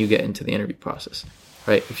 Then you get into the interview process,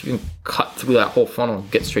 right? If you can cut through that whole funnel and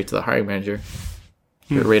get straight to the hiring manager,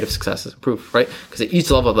 your rate of success is improved, right? Because at each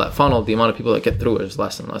level of that funnel, the amount of people that get through it is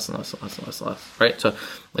less and less and less and less and less and less, right? So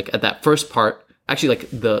like at that first part, actually like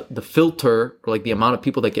the filter or like the amount of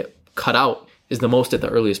people that get cut out is the most at the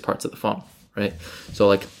earliest parts of the funnel, right? So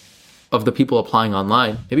like of the people applying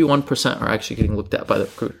online, maybe 1% are actually getting looked at by the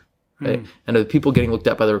recruiter, right? And of the people getting looked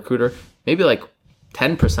at by the recruiter, maybe like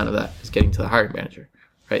 10% of that is getting to the hiring manager,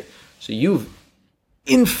 right? So you've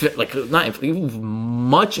you've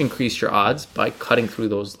much increased your odds by cutting through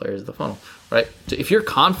those layers of the funnel, right? So if you're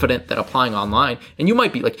confident that applying online, and you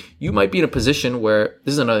might be in a position where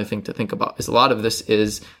this is another thing to think about, is a lot of this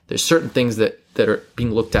is there's certain things that are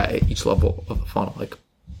being looked at each level of the funnel. Like,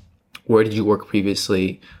 where did you work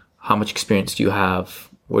previously? How much experience do you have?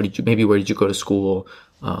 Where did you go to school?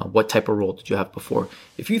 What type of role did you have before?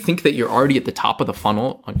 If you think that you're already at the top of the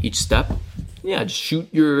funnel on each step, yeah, just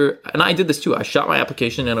and I did this too. I shot my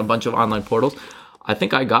application in a bunch of online portals. I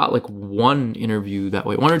think I got like one interview that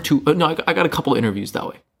way, one or two. No, I got a couple of interviews that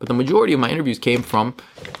way. But the majority of my interviews came from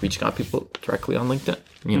reaching out to people directly on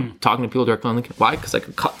LinkedIn, talking to people directly on LinkedIn. Why? Because I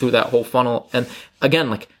could cut through that whole funnel. And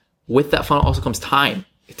again, like with that funnel also comes time.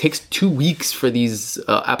 It takes 2 weeks for these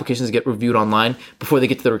applications to get reviewed online before they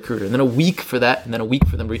get to the recruiter, and then a week for that, and then a week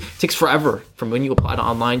for them. It takes forever from when you apply to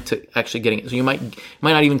online to actually getting it. So you might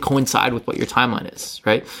not even coincide with what your timeline is,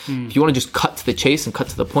 right? If you want to just cut to the chase and cut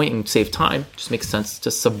to the point and save time, it just makes sense to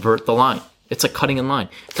subvert the line. It's like cutting in line.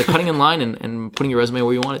 It's like cutting in line and putting your resume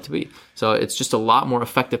where you want it to be. So it's just a lot more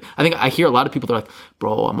effective. I think I hear a lot of people that are like,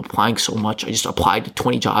 bro, I'm applying so much. I just applied to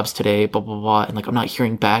 20 jobs today, blah, blah, blah. And like, I'm not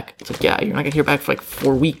hearing back. It's like, yeah, you're not going to hear back for like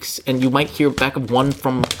 4 weeks. And you might hear back of one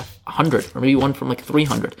from 100, or maybe one from like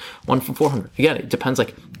 300, one from 400. Again, it depends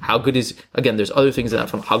like there's other things in that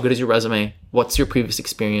from how good is your resume? What's your previous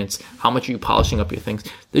experience? How much are you polishing up your things?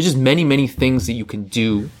 There's just many, many things that you can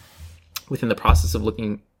do within the process of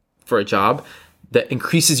looking for a job that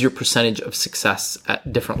increases your percentage of success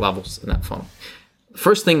at different levels in that funnel.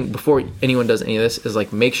 First thing before anyone does any of this is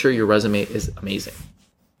like make sure your resume is amazing,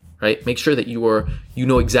 right? Make sure that you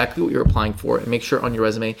know exactly what you're applying for, and make sure on your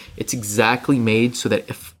resume it's exactly made so that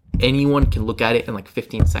if anyone can look at it in like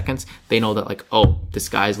 15 seconds, they know that like, oh, this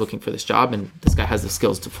guy is looking for this job and this guy has the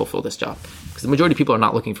skills to fulfill this job. Because the majority of people are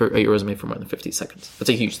not looking for your resume for more than 50 seconds. That's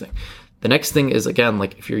a huge thing. The next thing is, again,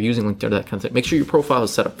 like if you're using LinkedIn or that kind of thing, make sure your profile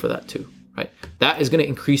is set up for that too, right? That is going to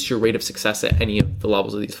increase your rate of success at any of the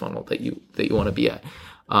levels of these funnel that you want to be at.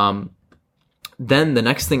 Then the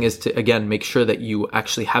next thing is to, again, make sure that you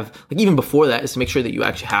actually have, like even before that, is to make sure that you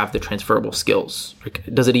actually have the transferable skills. Like,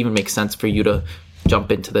 does it even make sense for you to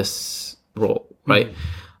jump into this role, right?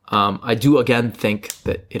 I do, again, think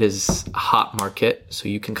that it is a hot market, so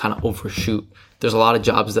you can kind of overshoot there's a lot of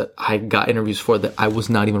jobs that I got interviews for that I was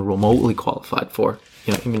not even remotely qualified for.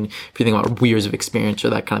 You know, even if you think about years of experience or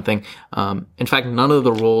that kind of thing. In fact, none of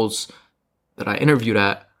the roles that I interviewed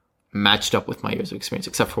at matched up with my years of experience,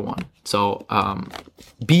 except for one. So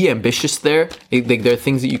be ambitious there. There are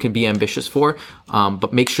things that you can be ambitious for,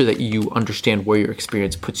 but make sure that you understand where your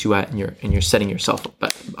experience puts you at, and you're setting yourself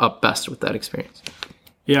up best with that experience.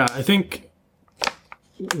 Yeah, I think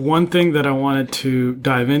one thing that I wanted to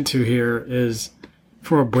dive into here is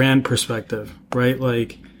from a brand perspective, right?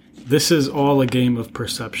 Like, this is all a game of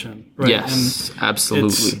perception, right? Yes, and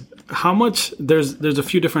absolutely. How much there's a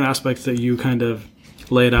few different aspects that you kind of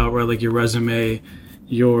laid out, right? Like your resume,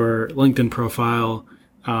 your LinkedIn profile,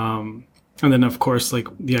 and then of course like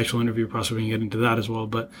the actual interview process. We can get into that as well.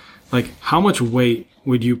 But like, how much weight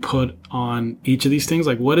would you put on each of these things?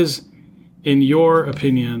 Like, what is, in your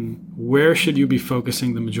opinion, where should you be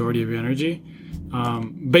focusing the majority of your energy?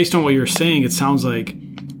 Based on what you're saying, it sounds like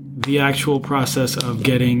the actual process of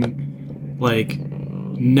getting like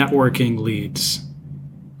networking leads,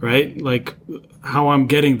 right? Like, how I'm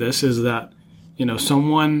getting this is that, you know,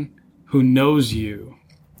 someone who knows you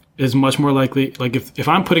is much more likely, like if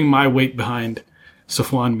I'm putting my weight behind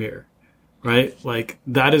Safwan Mir, right? Like,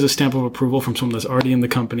 that is a stamp of approval from someone that's already in the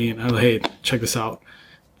company, and oh, hey, check this out.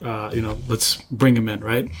 You know, let's bring him in,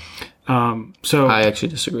 right? So I actually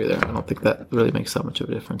disagree there. I don't think that really makes that much of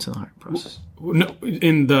a difference in the hiring process. No,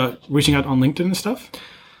 in the reaching out on LinkedIn and stuff?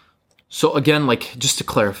 So again, like, just to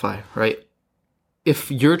clarify, right?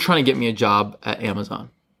 If you're trying to get me a job at Amazon.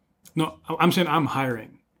 No, I'm saying I'm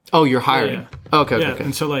hiring. Oh, you're hiring. Yeah. Okay.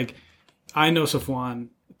 And so like, I know Safwan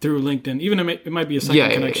through LinkedIn, even it might be a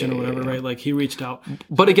second connection or whatever, right? Like, he reached out.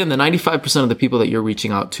 But again, the 95% of the people that you're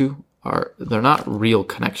reaching out to they're not real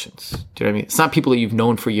connections. Do you know what I mean? It's not people that you've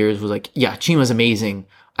known for years who's like, yeah, Chima's amazing.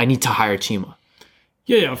 I need to hire Chima.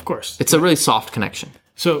 Yeah, of course. It's a really soft connection.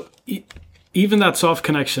 So even that soft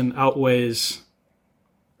connection outweighs,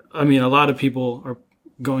 I mean, a lot of people are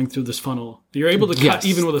going through this funnel. You're able to cut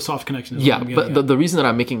even with a soft connection. Yeah, but the reason that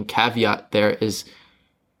I'm making a caveat there is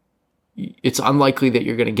it's unlikely that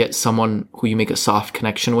you're going to get someone who you make a soft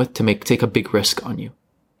connection with to take a big risk on you.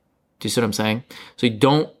 Do you see what I'm saying? So you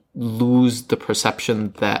don't lose the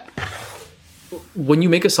perception that when you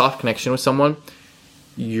make a soft connection with someone,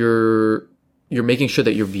 you're making sure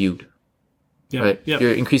that you're viewed. Yeah, right? Yeah.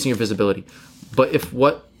 You're increasing your visibility. But if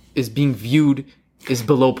what is being viewed is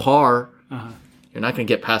below par, you're not going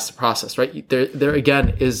to get past the process, right? There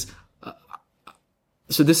again is.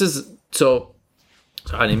 So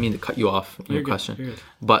I didn't mean to cut you off in your question,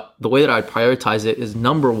 but the way that I prioritize it is,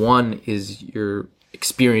 number one is your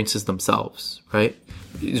experiences themselves, right?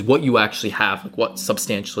 Is what you actually have, like what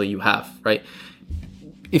substantially you have, right?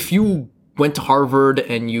 If you went to Harvard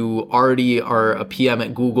and you already are a PM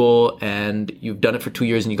at Google and you've done it for 2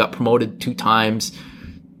 years and you got promoted 2 times,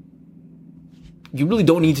 you really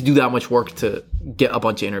don't need to do that much work to get a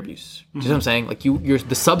bunch of interviews. Do you know what I'm saying? Like,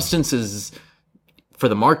 the substance is for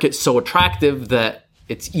the market so attractive that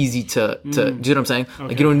it's easy to do you know what I'm saying? Okay.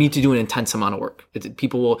 Like, you don't need to do an intense amount of work.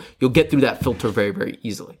 You'll get through that filter very, very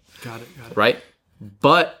easily. Got it. Right?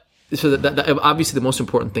 But so that obviously the most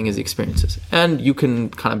important thing is the experiences, and you can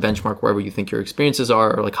kind of benchmark wherever you think your experiences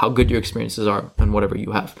are, or like how good your experiences are, and whatever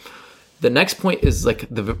you have. The next point is like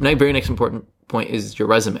the very next important point is your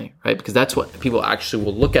resume, right? Because that's what people actually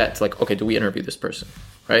will look at. It's like, okay, do we interview this person,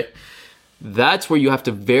 right? That's where you have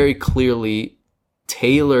to very clearly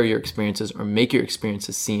tailor your experiences or make your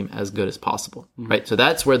experiences seem as good as possible, right? So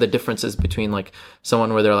that's where the difference is between like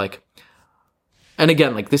someone where they're like, and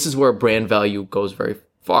again, like, this is where brand value goes very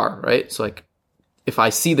far, right? So like, if I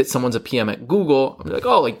see that someone's a PM at Google, I'm like,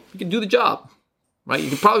 oh, like, you can do the job, right? You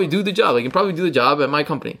can probably do the job. You can probably do the job at my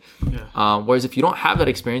company. Yeah. Whereas if you don't have that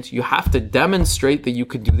experience, you have to demonstrate that you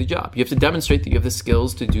could do the job. You have to demonstrate that you have the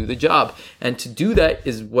skills to do the job. And to do that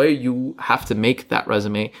is where you have to make that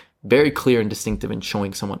resume very clear and distinctive in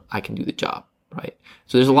showing someone, I can do the job, right?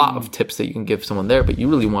 So there's a lot of tips that you can give someone there, but you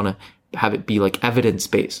really want to have it be like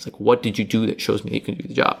evidence-based. Like, what did you do that shows me you can do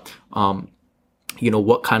the job?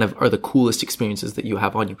 What kind of are the coolest experiences that you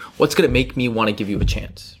have on you? What's going to make me want to give you a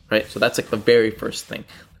chance, right? So that's like the very first thing.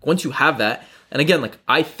 Once you have that, and again, like,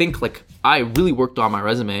 I think like I really worked on my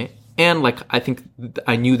resume, and like, I think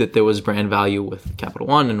I knew that there was brand value with Capital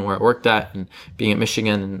One and where I worked at and being at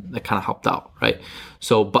Michigan, and that kind of helped out, right?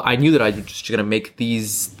 So, but I knew that I was just going to make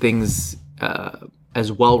these things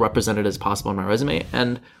as well represented as possible on my resume.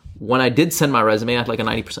 And when I did send my resume, I had like a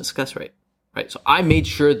 90% success rate, right? So I made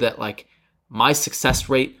sure that like my success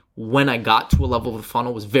rate when I got to a level of the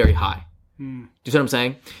funnel was very high. Do you see what I'm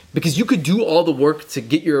saying? Because you could do all the work to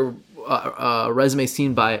get your resume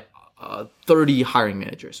seen by 30 hiring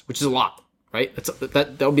managers, which is a lot, right?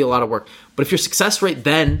 That would be a lot of work. But if your success rate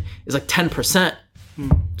then is like 10%,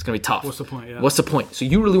 it's going to be tough. What's the point? Yeah. What's the point? So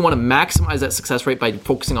you really want to maximize that success rate by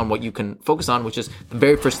focusing on what you can focus on, which is the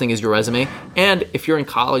very first thing is your resume. And if you're in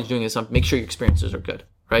college doing this, make sure your experiences are good,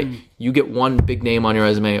 right? You get one big name on your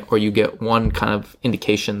resume, or you get one kind of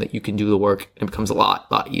indication that you can do the work, and it becomes a lot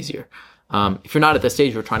easier. If you're not at that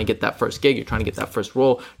stage, you're trying to get that first gig, you're trying to get that first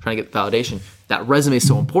role, trying to get the validation. That resume is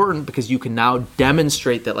so important because you can now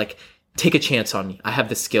demonstrate that, like, take a chance on me. I have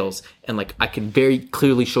the skills, and like I can very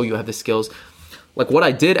clearly show you I have the skills. Like what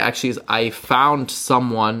I did actually is I found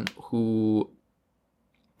someone who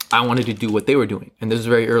I wanted to do what they were doing. And this was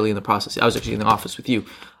very early in the process. I was actually in the office with you.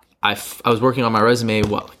 I was working on my resume,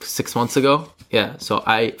 like 6 months ago? Yeah. So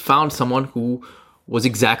I found someone who was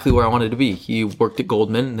exactly where I wanted to be. He worked at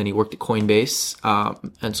Goldman, and then he worked at Coinbase.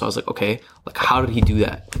 And so I was like, okay, like how did he do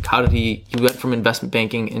that? Like how did he went from investment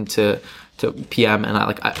banking into PM, and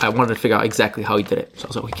I wanted to figure out exactly how he did it. So I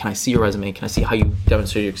was like, okay, can I see your resume? Can I see how you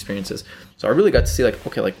demonstrate your experiences? So I really got to see like,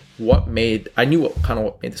 okay, like I knew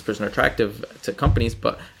what made this person attractive to companies,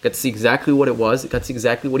 but I got to see exactly what it was. I got to see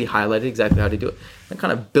exactly what he highlighted, exactly how to do it. I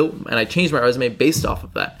kind of built, and I changed my resume based off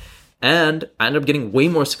of that. And I ended up getting way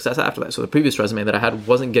more success after that. So the previous resume that I had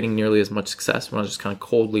wasn't getting nearly as much success when I was just kind of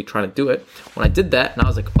coldly trying to do it. When I did that, and I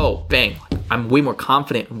was like, oh, bang, I'm way more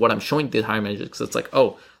confident in what I'm showing the hiring managers, because it's like,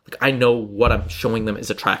 oh, like I know what I'm showing them is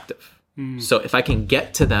attractive. So if I can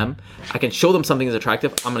get to them, I can show them something is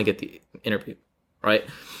attractive, I'm going to get the interview, right?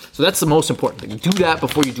 So that's the most important thing. Do that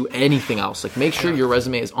before you do anything else. Like make sure your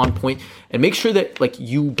resume is on point, and make sure that like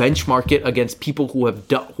you benchmark it against people who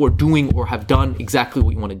are doing or have done exactly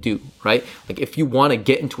what you want to do, right? Like if you want to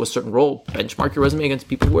get into a certain role, benchmark your resume against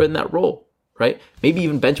people who are in that role, right? Maybe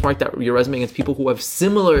even benchmark your resume against people who have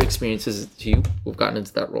similar experiences to you who've gotten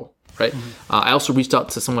into that role. Right. I also reached out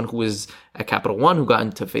to someone who was at Capital One who got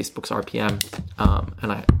into Facebook's RPM,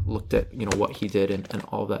 and I looked at what he did and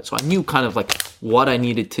all of that. So I knew kind of like what I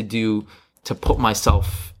needed to do to put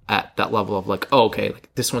myself at that level of like, oh, okay, like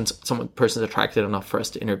this person's attracted enough for us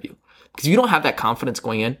to interview. Because if you don't have that confidence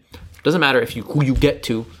going in, it doesn't matter who you get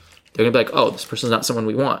to, they're gonna be like, oh, this person's not someone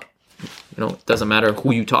we want. It doesn't matter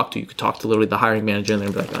who you talk to. You could talk to literally the hiring manager, and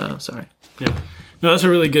they'll be like, oh, sorry. Yeah. No, that's a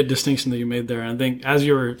really good distinction that you made there. And I think as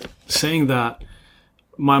you were saying that,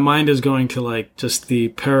 my mind is going to like just the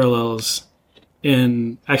parallels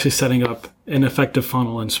in actually setting up an effective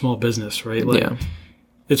funnel in small business, right? Like,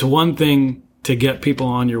 it's one thing to get people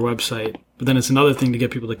on your website, but then it's another thing to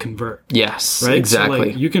get people to convert. Yes, right? exactly. So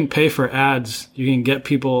like you can pay for ads, you can get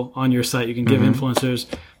people on your site, you can give influencers,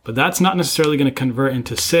 but that's not necessarily going to convert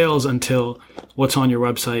into sales until what's on your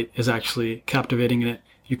website is actually captivating it.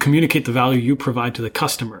 You communicate the value you provide to the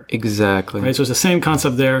customer. Exactly. Right. So it's the same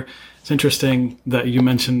concept there. It's interesting that you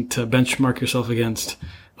mentioned to benchmark yourself against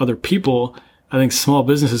other people. I think small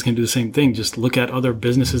businesses can do the same thing. Just look at other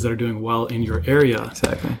businesses that are doing well in your area,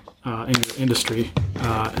 exactly, in your industry,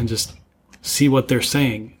 and just see what they're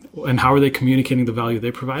saying and how are they communicating the value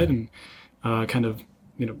they provide, and kind of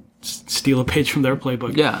steal a page from their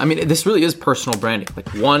playbook. Yeah, I mean, this really is personal branding. Like,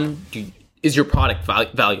 one, is your product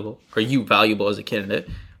valuable? Are you valuable as a candidate?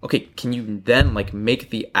 Okay, can you then like make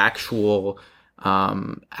the actual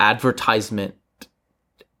advertisement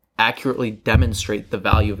accurately demonstrate the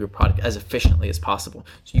value of your product as efficiently as possible?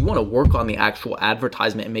 So you want to work on the actual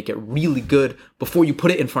advertisement and make it really good before you put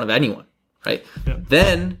it in front of anyone, right? Yeah.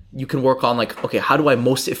 Then you can work on like, okay, how do I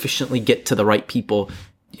most efficiently get to the right people,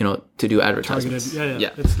 to do advertisements? Targeted, yeah.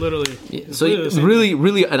 It's literally... So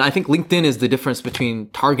really, and I think LinkedIn is the difference between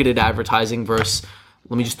targeted advertising versus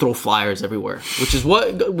let me just throw flyers everywhere, which is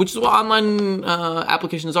what online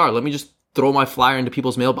applications are. Let me just throw my flyer into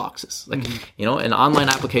people's mailboxes. Like, an online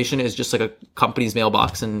application is just like a company's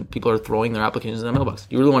mailbox, and people are throwing their applications in their mailbox.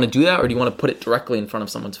 Do you really want to do that, or do you want to put it directly in front of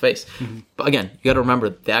someone's face? But again, you got to remember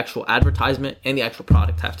the actual advertisement and the actual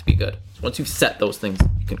product have to be good. So once you've set those things,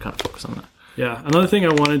 you can kind of focus on that. Yeah. Another thing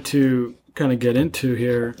I wanted to kind of get into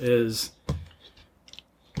here is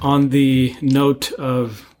on the note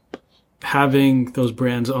of having those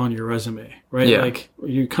brands on your resume, right? Yeah. Like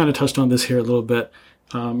you kind of touched on this here a little bit.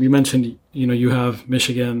 You mentioned, you have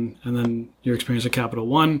Michigan and then your experience at Capital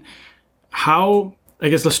One. I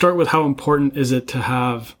guess let's start with how important is it to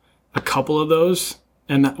have a couple of those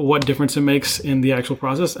and what difference it makes in the actual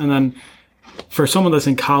process? And then for someone that's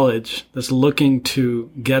in college that's looking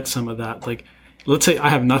to get some of that, like let's say I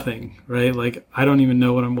have nothing, right? Like I don't even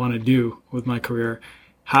know what I want to do with my career.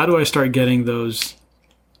 How do I start getting those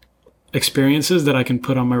experiences that I can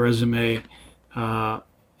put on my resume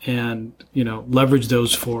and, leverage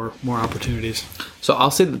those for more opportunities? So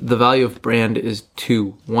I'll say that the value of brand is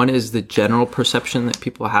two. One is the general perception that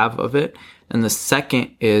people have of it. And the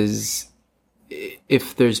second is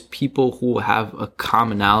if there's people who have a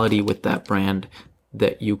commonality with that brand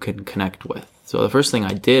that you can connect with. So the first thing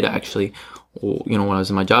I did actually, when I was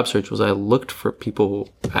in my job search, was I looked for people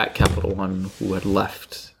at Capital One who had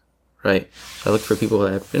left, right? So I looked for people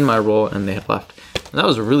that had been in my role and they had left. And that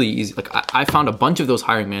was really easy. Like I found a bunch of those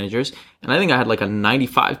hiring managers, and I think I had like a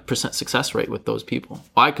 95% success rate with those people.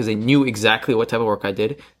 Why? Because they knew exactly what type of work I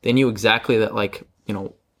did. They knew exactly that, like,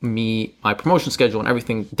 my promotion schedule and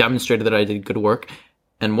everything demonstrated that I did good work.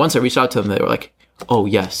 And once I reached out to them, they were like, oh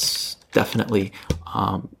yes, definitely.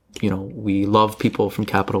 We love people from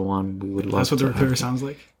Capital One. We would love. That's what the recruiter sounds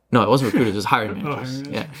like. No, it wasn't recruiters. It was hiring managers.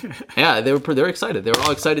 Yeah. They were excited. They were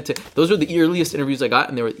all excited those were the earliest interviews I got,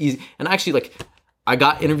 and they were easy. And actually, I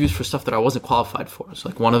got interviews for stuff that I wasn't qualified for. So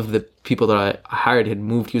one of the people that I hired had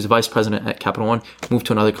moved. He was a vice president at Capital One, moved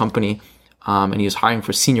to another company, and he was hiring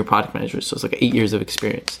for senior product managers. So it's 8 years of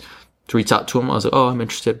experience. To reach out to him, I was like, oh, I'm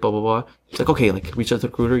interested, blah, blah, blah. He's like, okay, reach out to the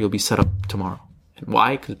recruiter. You'll be set up tomorrow. And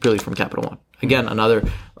why? Because purely from Capital One. Again,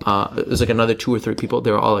 there's another 2 or 3 people.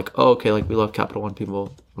 They were all like, oh, okay, we love Capital One.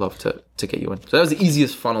 People love to get you in. So that was the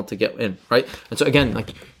easiest funnel to get in, right? And so again,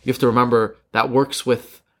 you have to remember that works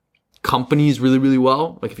with companies really, really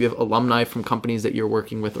well. If you have alumni from companies that you're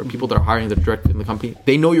working with, or people that are hiring that are directly in the company,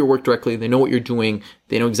 they know your work directly. They know what you're doing.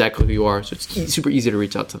 They know exactly who you are. So it's super easy to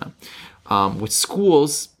reach out to them. With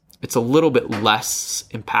schools, it's a little bit less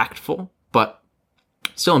impactful, but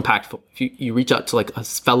still impactful. If you reach out to a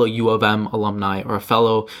fellow U of M alumni, or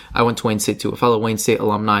I went to Wayne State too, a fellow Wayne State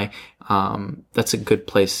alumni, that's a good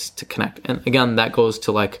place to connect. And again, that goes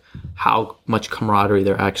to how much camaraderie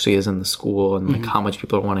there actually is in the school, and how much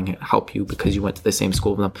people are wanting to help you because you went to the same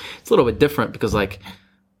school with them. It's a little bit different because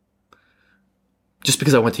just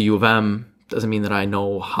because I went to U of M doesn't mean that I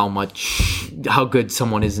know how good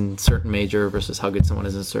someone is in certain major versus how good someone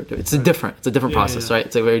is in certain. It's a different process, right?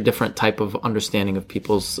 It's a very different type of understanding of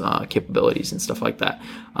people's capabilities and stuff like that.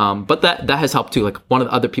 But that has helped too. One of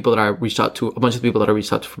the other people that I reached out to, a bunch of the people that I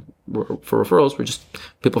reached out to for referrals were just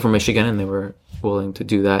people from Michigan, and they were willing to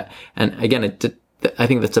do that. And again, I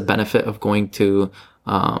think that's a benefit of going to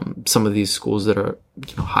some of these schools that are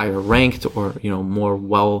higher ranked, or more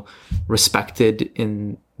well respected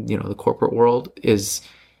in the corporate world, is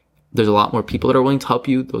there's a lot more people that are willing to help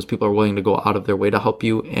you. Those people are willing to go out of their way to help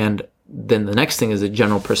you. And then the next thing is the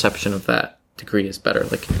general perception of that degree is better.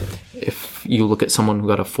 If you look at someone who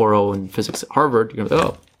got a 4.0 in physics at Harvard, you're going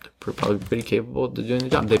to they're probably pretty capable of doing the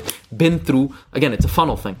job. They've been through, again, it's a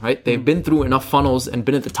funnel thing, right? They've been through enough funnels and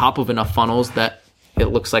been at the top of enough funnels that it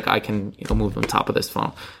looks like I can move them top of this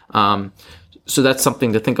funnel. So that's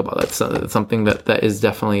something to think about. That's something that is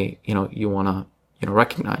definitely, you want to,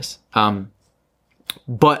 recognize.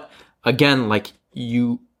 But again,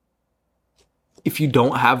 if you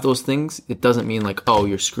don't have those things, it doesn't mean oh,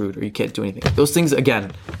 you're screwed or you can't do anything. Those things,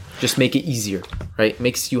 again, just make it easier, right?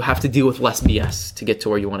 Makes you have to deal with less BS to get to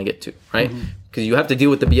where you want to get to, right? Because you have to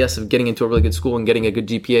deal with the BS of getting into a really good school and getting a good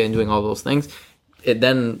GPA and doing all those things. It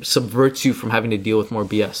then subverts you from having to deal with more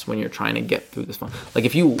BS when you're trying to get through this one.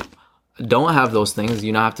 If you don't have those things,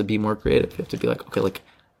 you now have to be more creative. You have to be okay,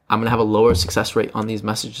 I'm going to have a lower success rate on these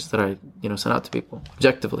messages that I, send out to people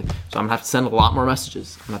objectively. So I'm going to have to send a lot more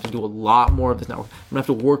messages. I'm going to have to do a lot more of this network. I'm going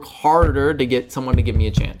to have to work harder to get someone to give me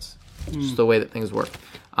a chance. Just the way that things work.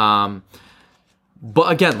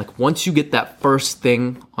 But again, once you get that first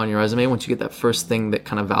thing on your resume, once you get that first thing that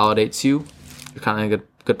kind of validates you, you're kind of in a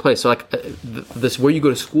good place. So this, where you go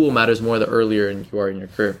to school matters more the earlier you are in your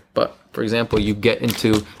career. But for example, you get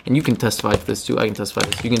into, and you can testify to this too. I can testify to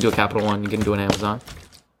this. You can do a Capital One. You can do an Amazon.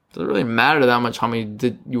 It doesn't really matter that much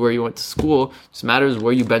where you went to school. It just matters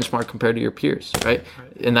where you benchmark compared to your peers, right?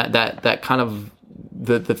 And that kind of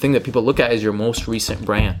the thing that people look at is your most recent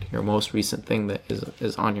brand, your most recent thing that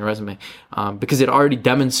is on your resume, because it already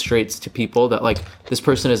demonstrates to people that this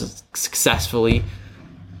person has successfully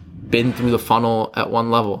been through the funnel at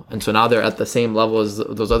one level, and so now they're at the same level as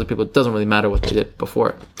those other people. It doesn't really matter what they did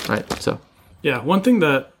before, right? So yeah, one thing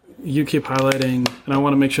that you keep highlighting, and I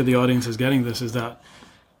want to make sure the audience is getting this, is that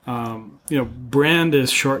brand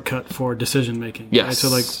is shortcut for decision making. Yes.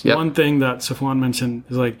 Right? So one thing that Safwan mentioned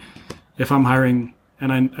is if I'm hiring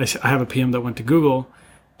and I have a PM that went to Google,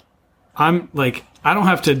 I'm I don't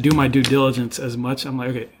have to do my due diligence as much. I'm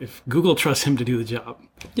okay, if Google trusts him to do the job,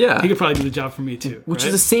 he could probably do the job for me too. Which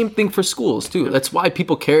is the same thing for schools too. Yep. That's why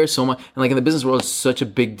people care so much. And in the business world, it's such a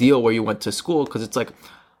big deal where you went to school, because it's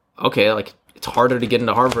okay, it's harder to get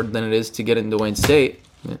into Harvard than it is to get into Wayne State.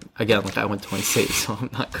 Again, like I went to Wayne State, so I'm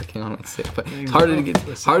not cooking on Wayne State. But it's harder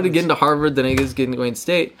to get into Harvard than it is getting to Wayne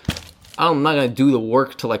State. I'm not going to do the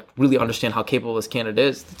work to like really understand how capable this candidate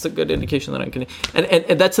is. It's a good indication that I can.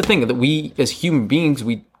 And that's the thing, that we as human beings,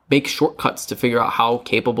 we make shortcuts to figure out how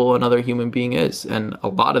capable another human being is. And a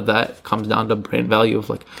lot of that comes down to brand value of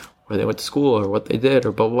like where they went to school or what they did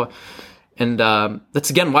or blah, blah, blah. And that's,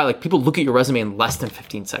 again, why like people look at your resume in less than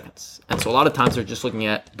 15 seconds. And so a lot of times they're just looking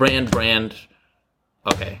at brand.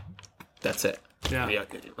 Okay, that's it. Yeah.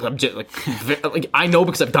 I'm just, like I know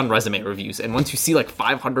because I've done resume reviews. And once you see like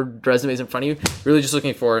 500 resumes in front of you, really just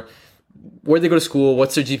looking for where they go to school,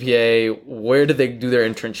 what's their GPA, where did they do their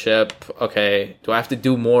internship? Okay, do I have to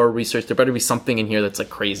do more research? There better be something in here that's like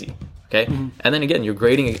crazy. Okay, and then again, you're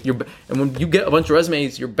grading. And when you get a bunch of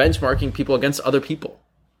resumes, you're benchmarking people against other people,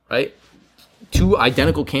 right? Two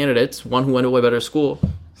identical candidates, one who went to a way better school,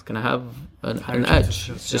 is going to have an edge.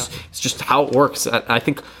 It's just how it works. I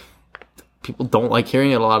think people don't like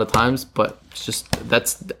hearing it a lot of times, but it's just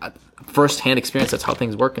that's first-hand experience. That's how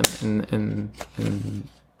things work in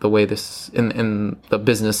the way in the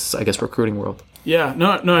business, I guess, recruiting world. Yeah,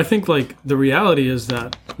 no. I think like the reality is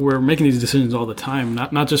that we're making these decisions all the time,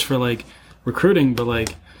 not just for like recruiting, but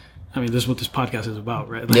like, I mean, this is what this podcast is about,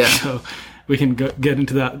 right? Like, so we can get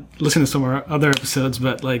into that, listen to some of our other episodes,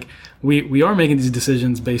 but like we are making these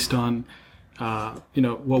decisions based on,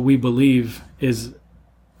 what we believe is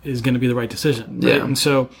going to be the right decision. Right? Yeah. And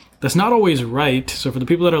so that's not always right. So for the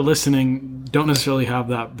people that are listening, don't necessarily have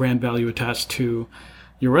that brand value attached to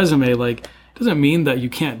your resume. Like, it doesn't mean that you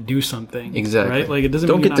can't do something. Exactly. Right? Like, it doesn't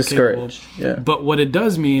don't mean get you're not discouraged. capable. Yeah. But what it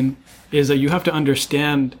does mean is that you have to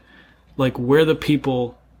understand like where the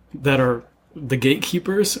people that are the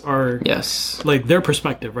gatekeepers are, like their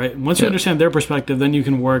perspective, right? And once you understand their perspective, then you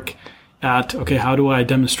can work at, okay, how do I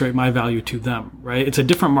demonstrate my value to them, right? It's a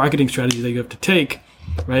different marketing strategy that you have to take,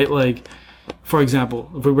 right? Like, for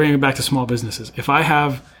example, if we're bringing it back to small businesses, if I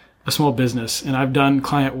have a small business and I've done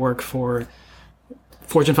client work for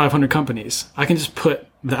Fortune 500 companies, I can just put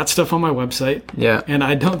that stuff on my website. Yeah. And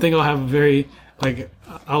I don't think I'll have a very, like,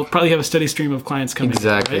 I'll probably have a steady stream of clients coming.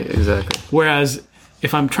 Exactly. In, right? Exactly. Whereas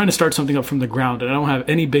if I'm trying to start something up from the ground and I don't have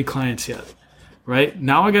any big clients yet, right?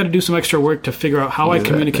 Now I got to do some extra work to figure out how I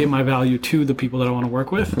communicate my value to the people that I want to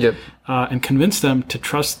work with, and convince them to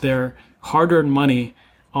trust their hard-earned money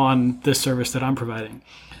on this service that I'm providing.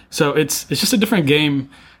 So it's just a different game,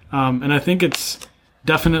 and I think it's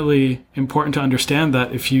definitely important to understand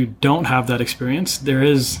that if you don't have that experience, there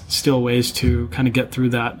is still ways to kind of get through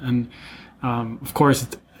that. And of course,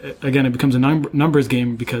 again, it becomes a numbers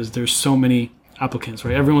game because there's so many applicants,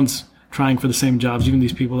 right? Everyone's trying for the same jobs. Even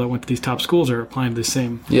these people that went to these top schools are applying to the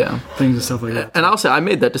same things and stuff like that. And I'll say I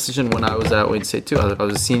made that decision when I was at Wayne State too. I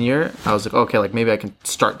was a senior. I was like, okay, like maybe I can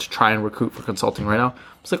start to try and recruit for consulting right now.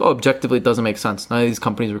 It's like, objectively, it doesn't make sense. None of these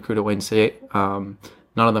companies recruit at Wayne State.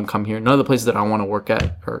 None of them come here. None of the places that I want to work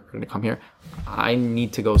at are going to come here. I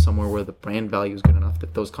need to go somewhere where the brand value is good enough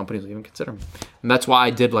that those companies will even consider me. And that's why I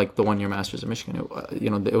did like the 1-year master's in Michigan.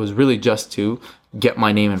 It was really just to get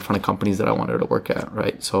my name in front of companies that I wanted to work at,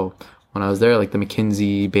 right? So when I was there, like the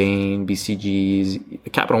McKinsey, Bain,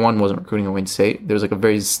 BCGs, Capital One wasn't recruiting at Wayne State. There was like a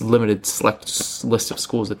very limited select list of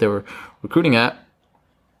schools that they were recruiting at.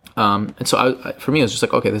 And so for me, it was just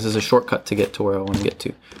like, okay, this is a shortcut to get to where I want to get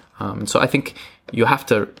to. And so I think you have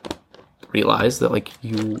to realize that like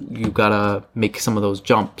you gotta make some of those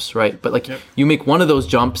jumps, right? But like you make one of those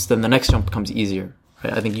jumps, then the next jump becomes easier,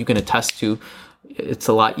 right? I think you can attest to it's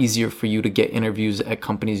a lot easier for you to get interviews at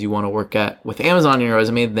companies you want to work at with Amazon on your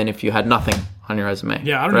resume than if you had nothing on your resume.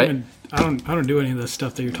 Yeah, I don't do any of the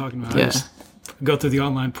stuff that you're talking about. I just go through the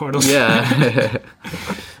online portals. Yeah.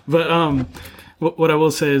 But what I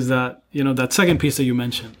will say is that, that second piece that you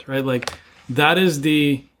mentioned, right? Like that is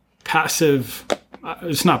the passive,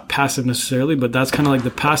 it's not passive necessarily, but that's kind of like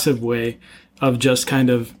the passive way of just kind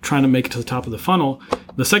of trying to make it to the top of the funnel.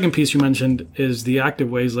 The second piece you mentioned is the active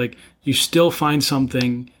ways. Like you still find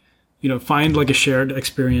something, find like a shared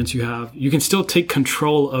experience you have. You can still take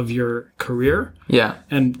control of your career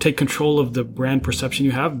and take control of the brand perception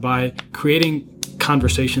you have by creating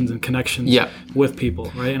conversations and connections with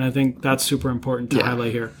people, right? And I think that's super important to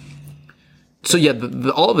highlight here. So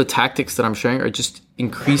all of the tactics that I'm sharing are just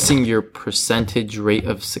increasing your percentage rate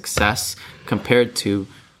of success compared to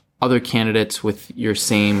other candidates with your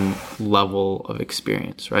same level of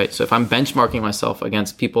experience, right? So if I'm benchmarking myself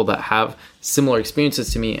against people that have similar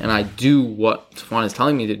experiences to me and I do what Tufan is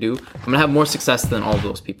telling me to do, I'm going to have more success than all of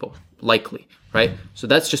those people, likely, right? So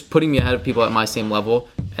that's just putting me ahead of people at my same level,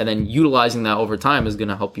 and then utilizing that over time is going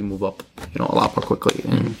to help you move up, a lot more quickly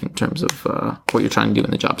in terms of what you're trying to do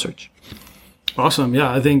in the job search. Awesome.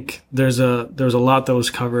 Yeah, I think there's a lot that was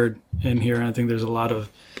covered in here, and I think there's a lot of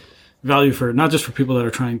value for not just for people that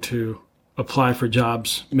are trying to apply for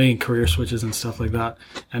jobs, making career switches and stuff like that,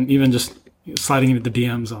 and even just sliding into the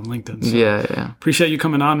DMs on LinkedIn. So Yeah. appreciate you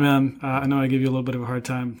coming on, man. I know I gave you a little bit of a hard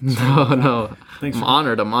time. So, no. Thanks. I'm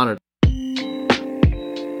honored.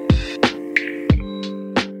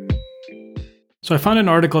 So I found an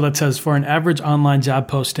article that says for an average online job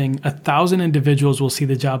posting, 1,000 individuals will see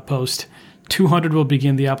the job post, 200 will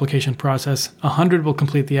begin the application process, 100 will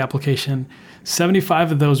complete the application,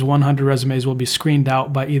 75 of those 100 resumes will be screened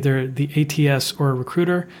out by either the ATS or a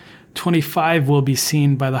recruiter, 25 will be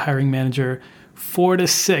seen by the hiring manager, 4 to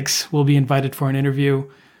 6 will be invited for an interview,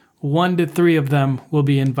 1 to 3 of them will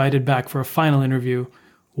be invited back for a final interview,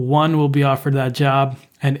 1 will be offered that job,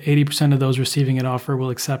 and 80% of those receiving an offer will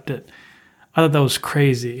accept it. I thought that was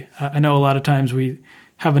crazy. I know a lot of times we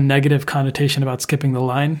have a negative connotation about skipping the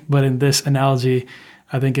line, but in this analogy,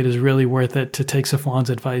 I think it is really worth it to take Safwan's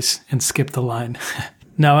advice and skip the line.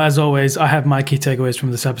 Now, as always, I have my key takeaways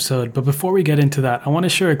from this episode, but before we get into that, I want to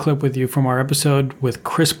share a clip with you from our episode with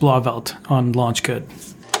Chris Blauvelt on LaunchGood.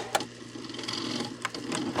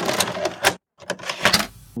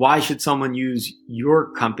 Why should someone use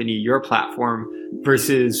your company, your platform,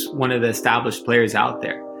 versus one of the established players out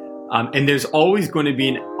there? And there's always going to be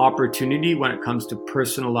an opportunity when it comes to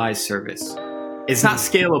personalized service. It's not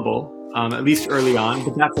scalable, at least early on,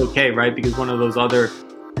 but that's okay, right? Because one of those other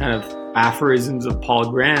kind of aphorisms of Paul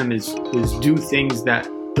Graham is do things that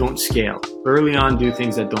don't scale. Early on, do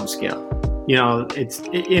things that don't scale.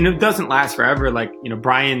 And it doesn't last forever. Like,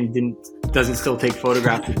 Brian doesn't still take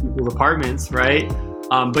photographs of people's apartments, right?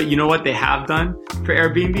 But you know what they have done for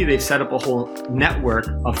Airbnb? They've set up a whole network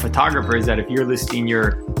of photographers that if you're listing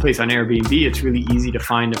your place on Airbnb, it's really easy to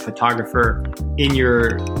find a photographer in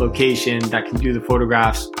your location that can do the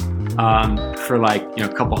photographs for like, a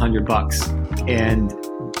couple $100. And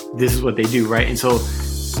this is what they do, right? And so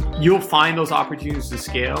you'll find those opportunities to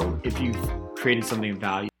scale if you've created something of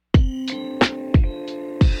value.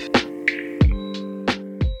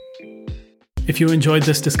 If you enjoyed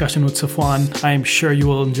this discussion with Safwan, I am sure you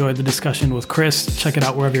will enjoy the discussion with Chris. Check it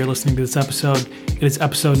out wherever you're listening to this episode. It is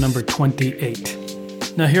episode number 28.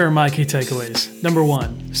 Now, here are my key takeaways. Number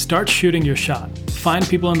 1, start shooting your shot. Find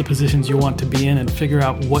people in the positions you want to be in and figure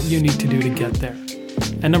out what you need to do to get there.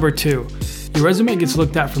 And number 2, your resume gets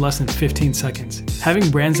looked at for less than 15 seconds.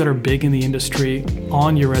 Having brands that are big in the industry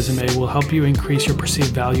on your resume will help you increase your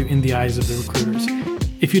perceived value in the eyes of the recruiters.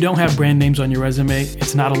 If you don't have brand names on your resume,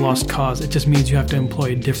 it's not a lost cause. It just means you have to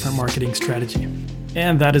employ a different marketing strategy.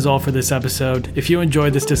 And that is all for this episode. If you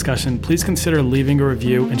enjoyed this discussion, please consider leaving a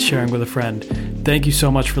review and sharing with a friend. Thank you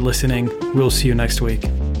so much for listening. We'll see you next week.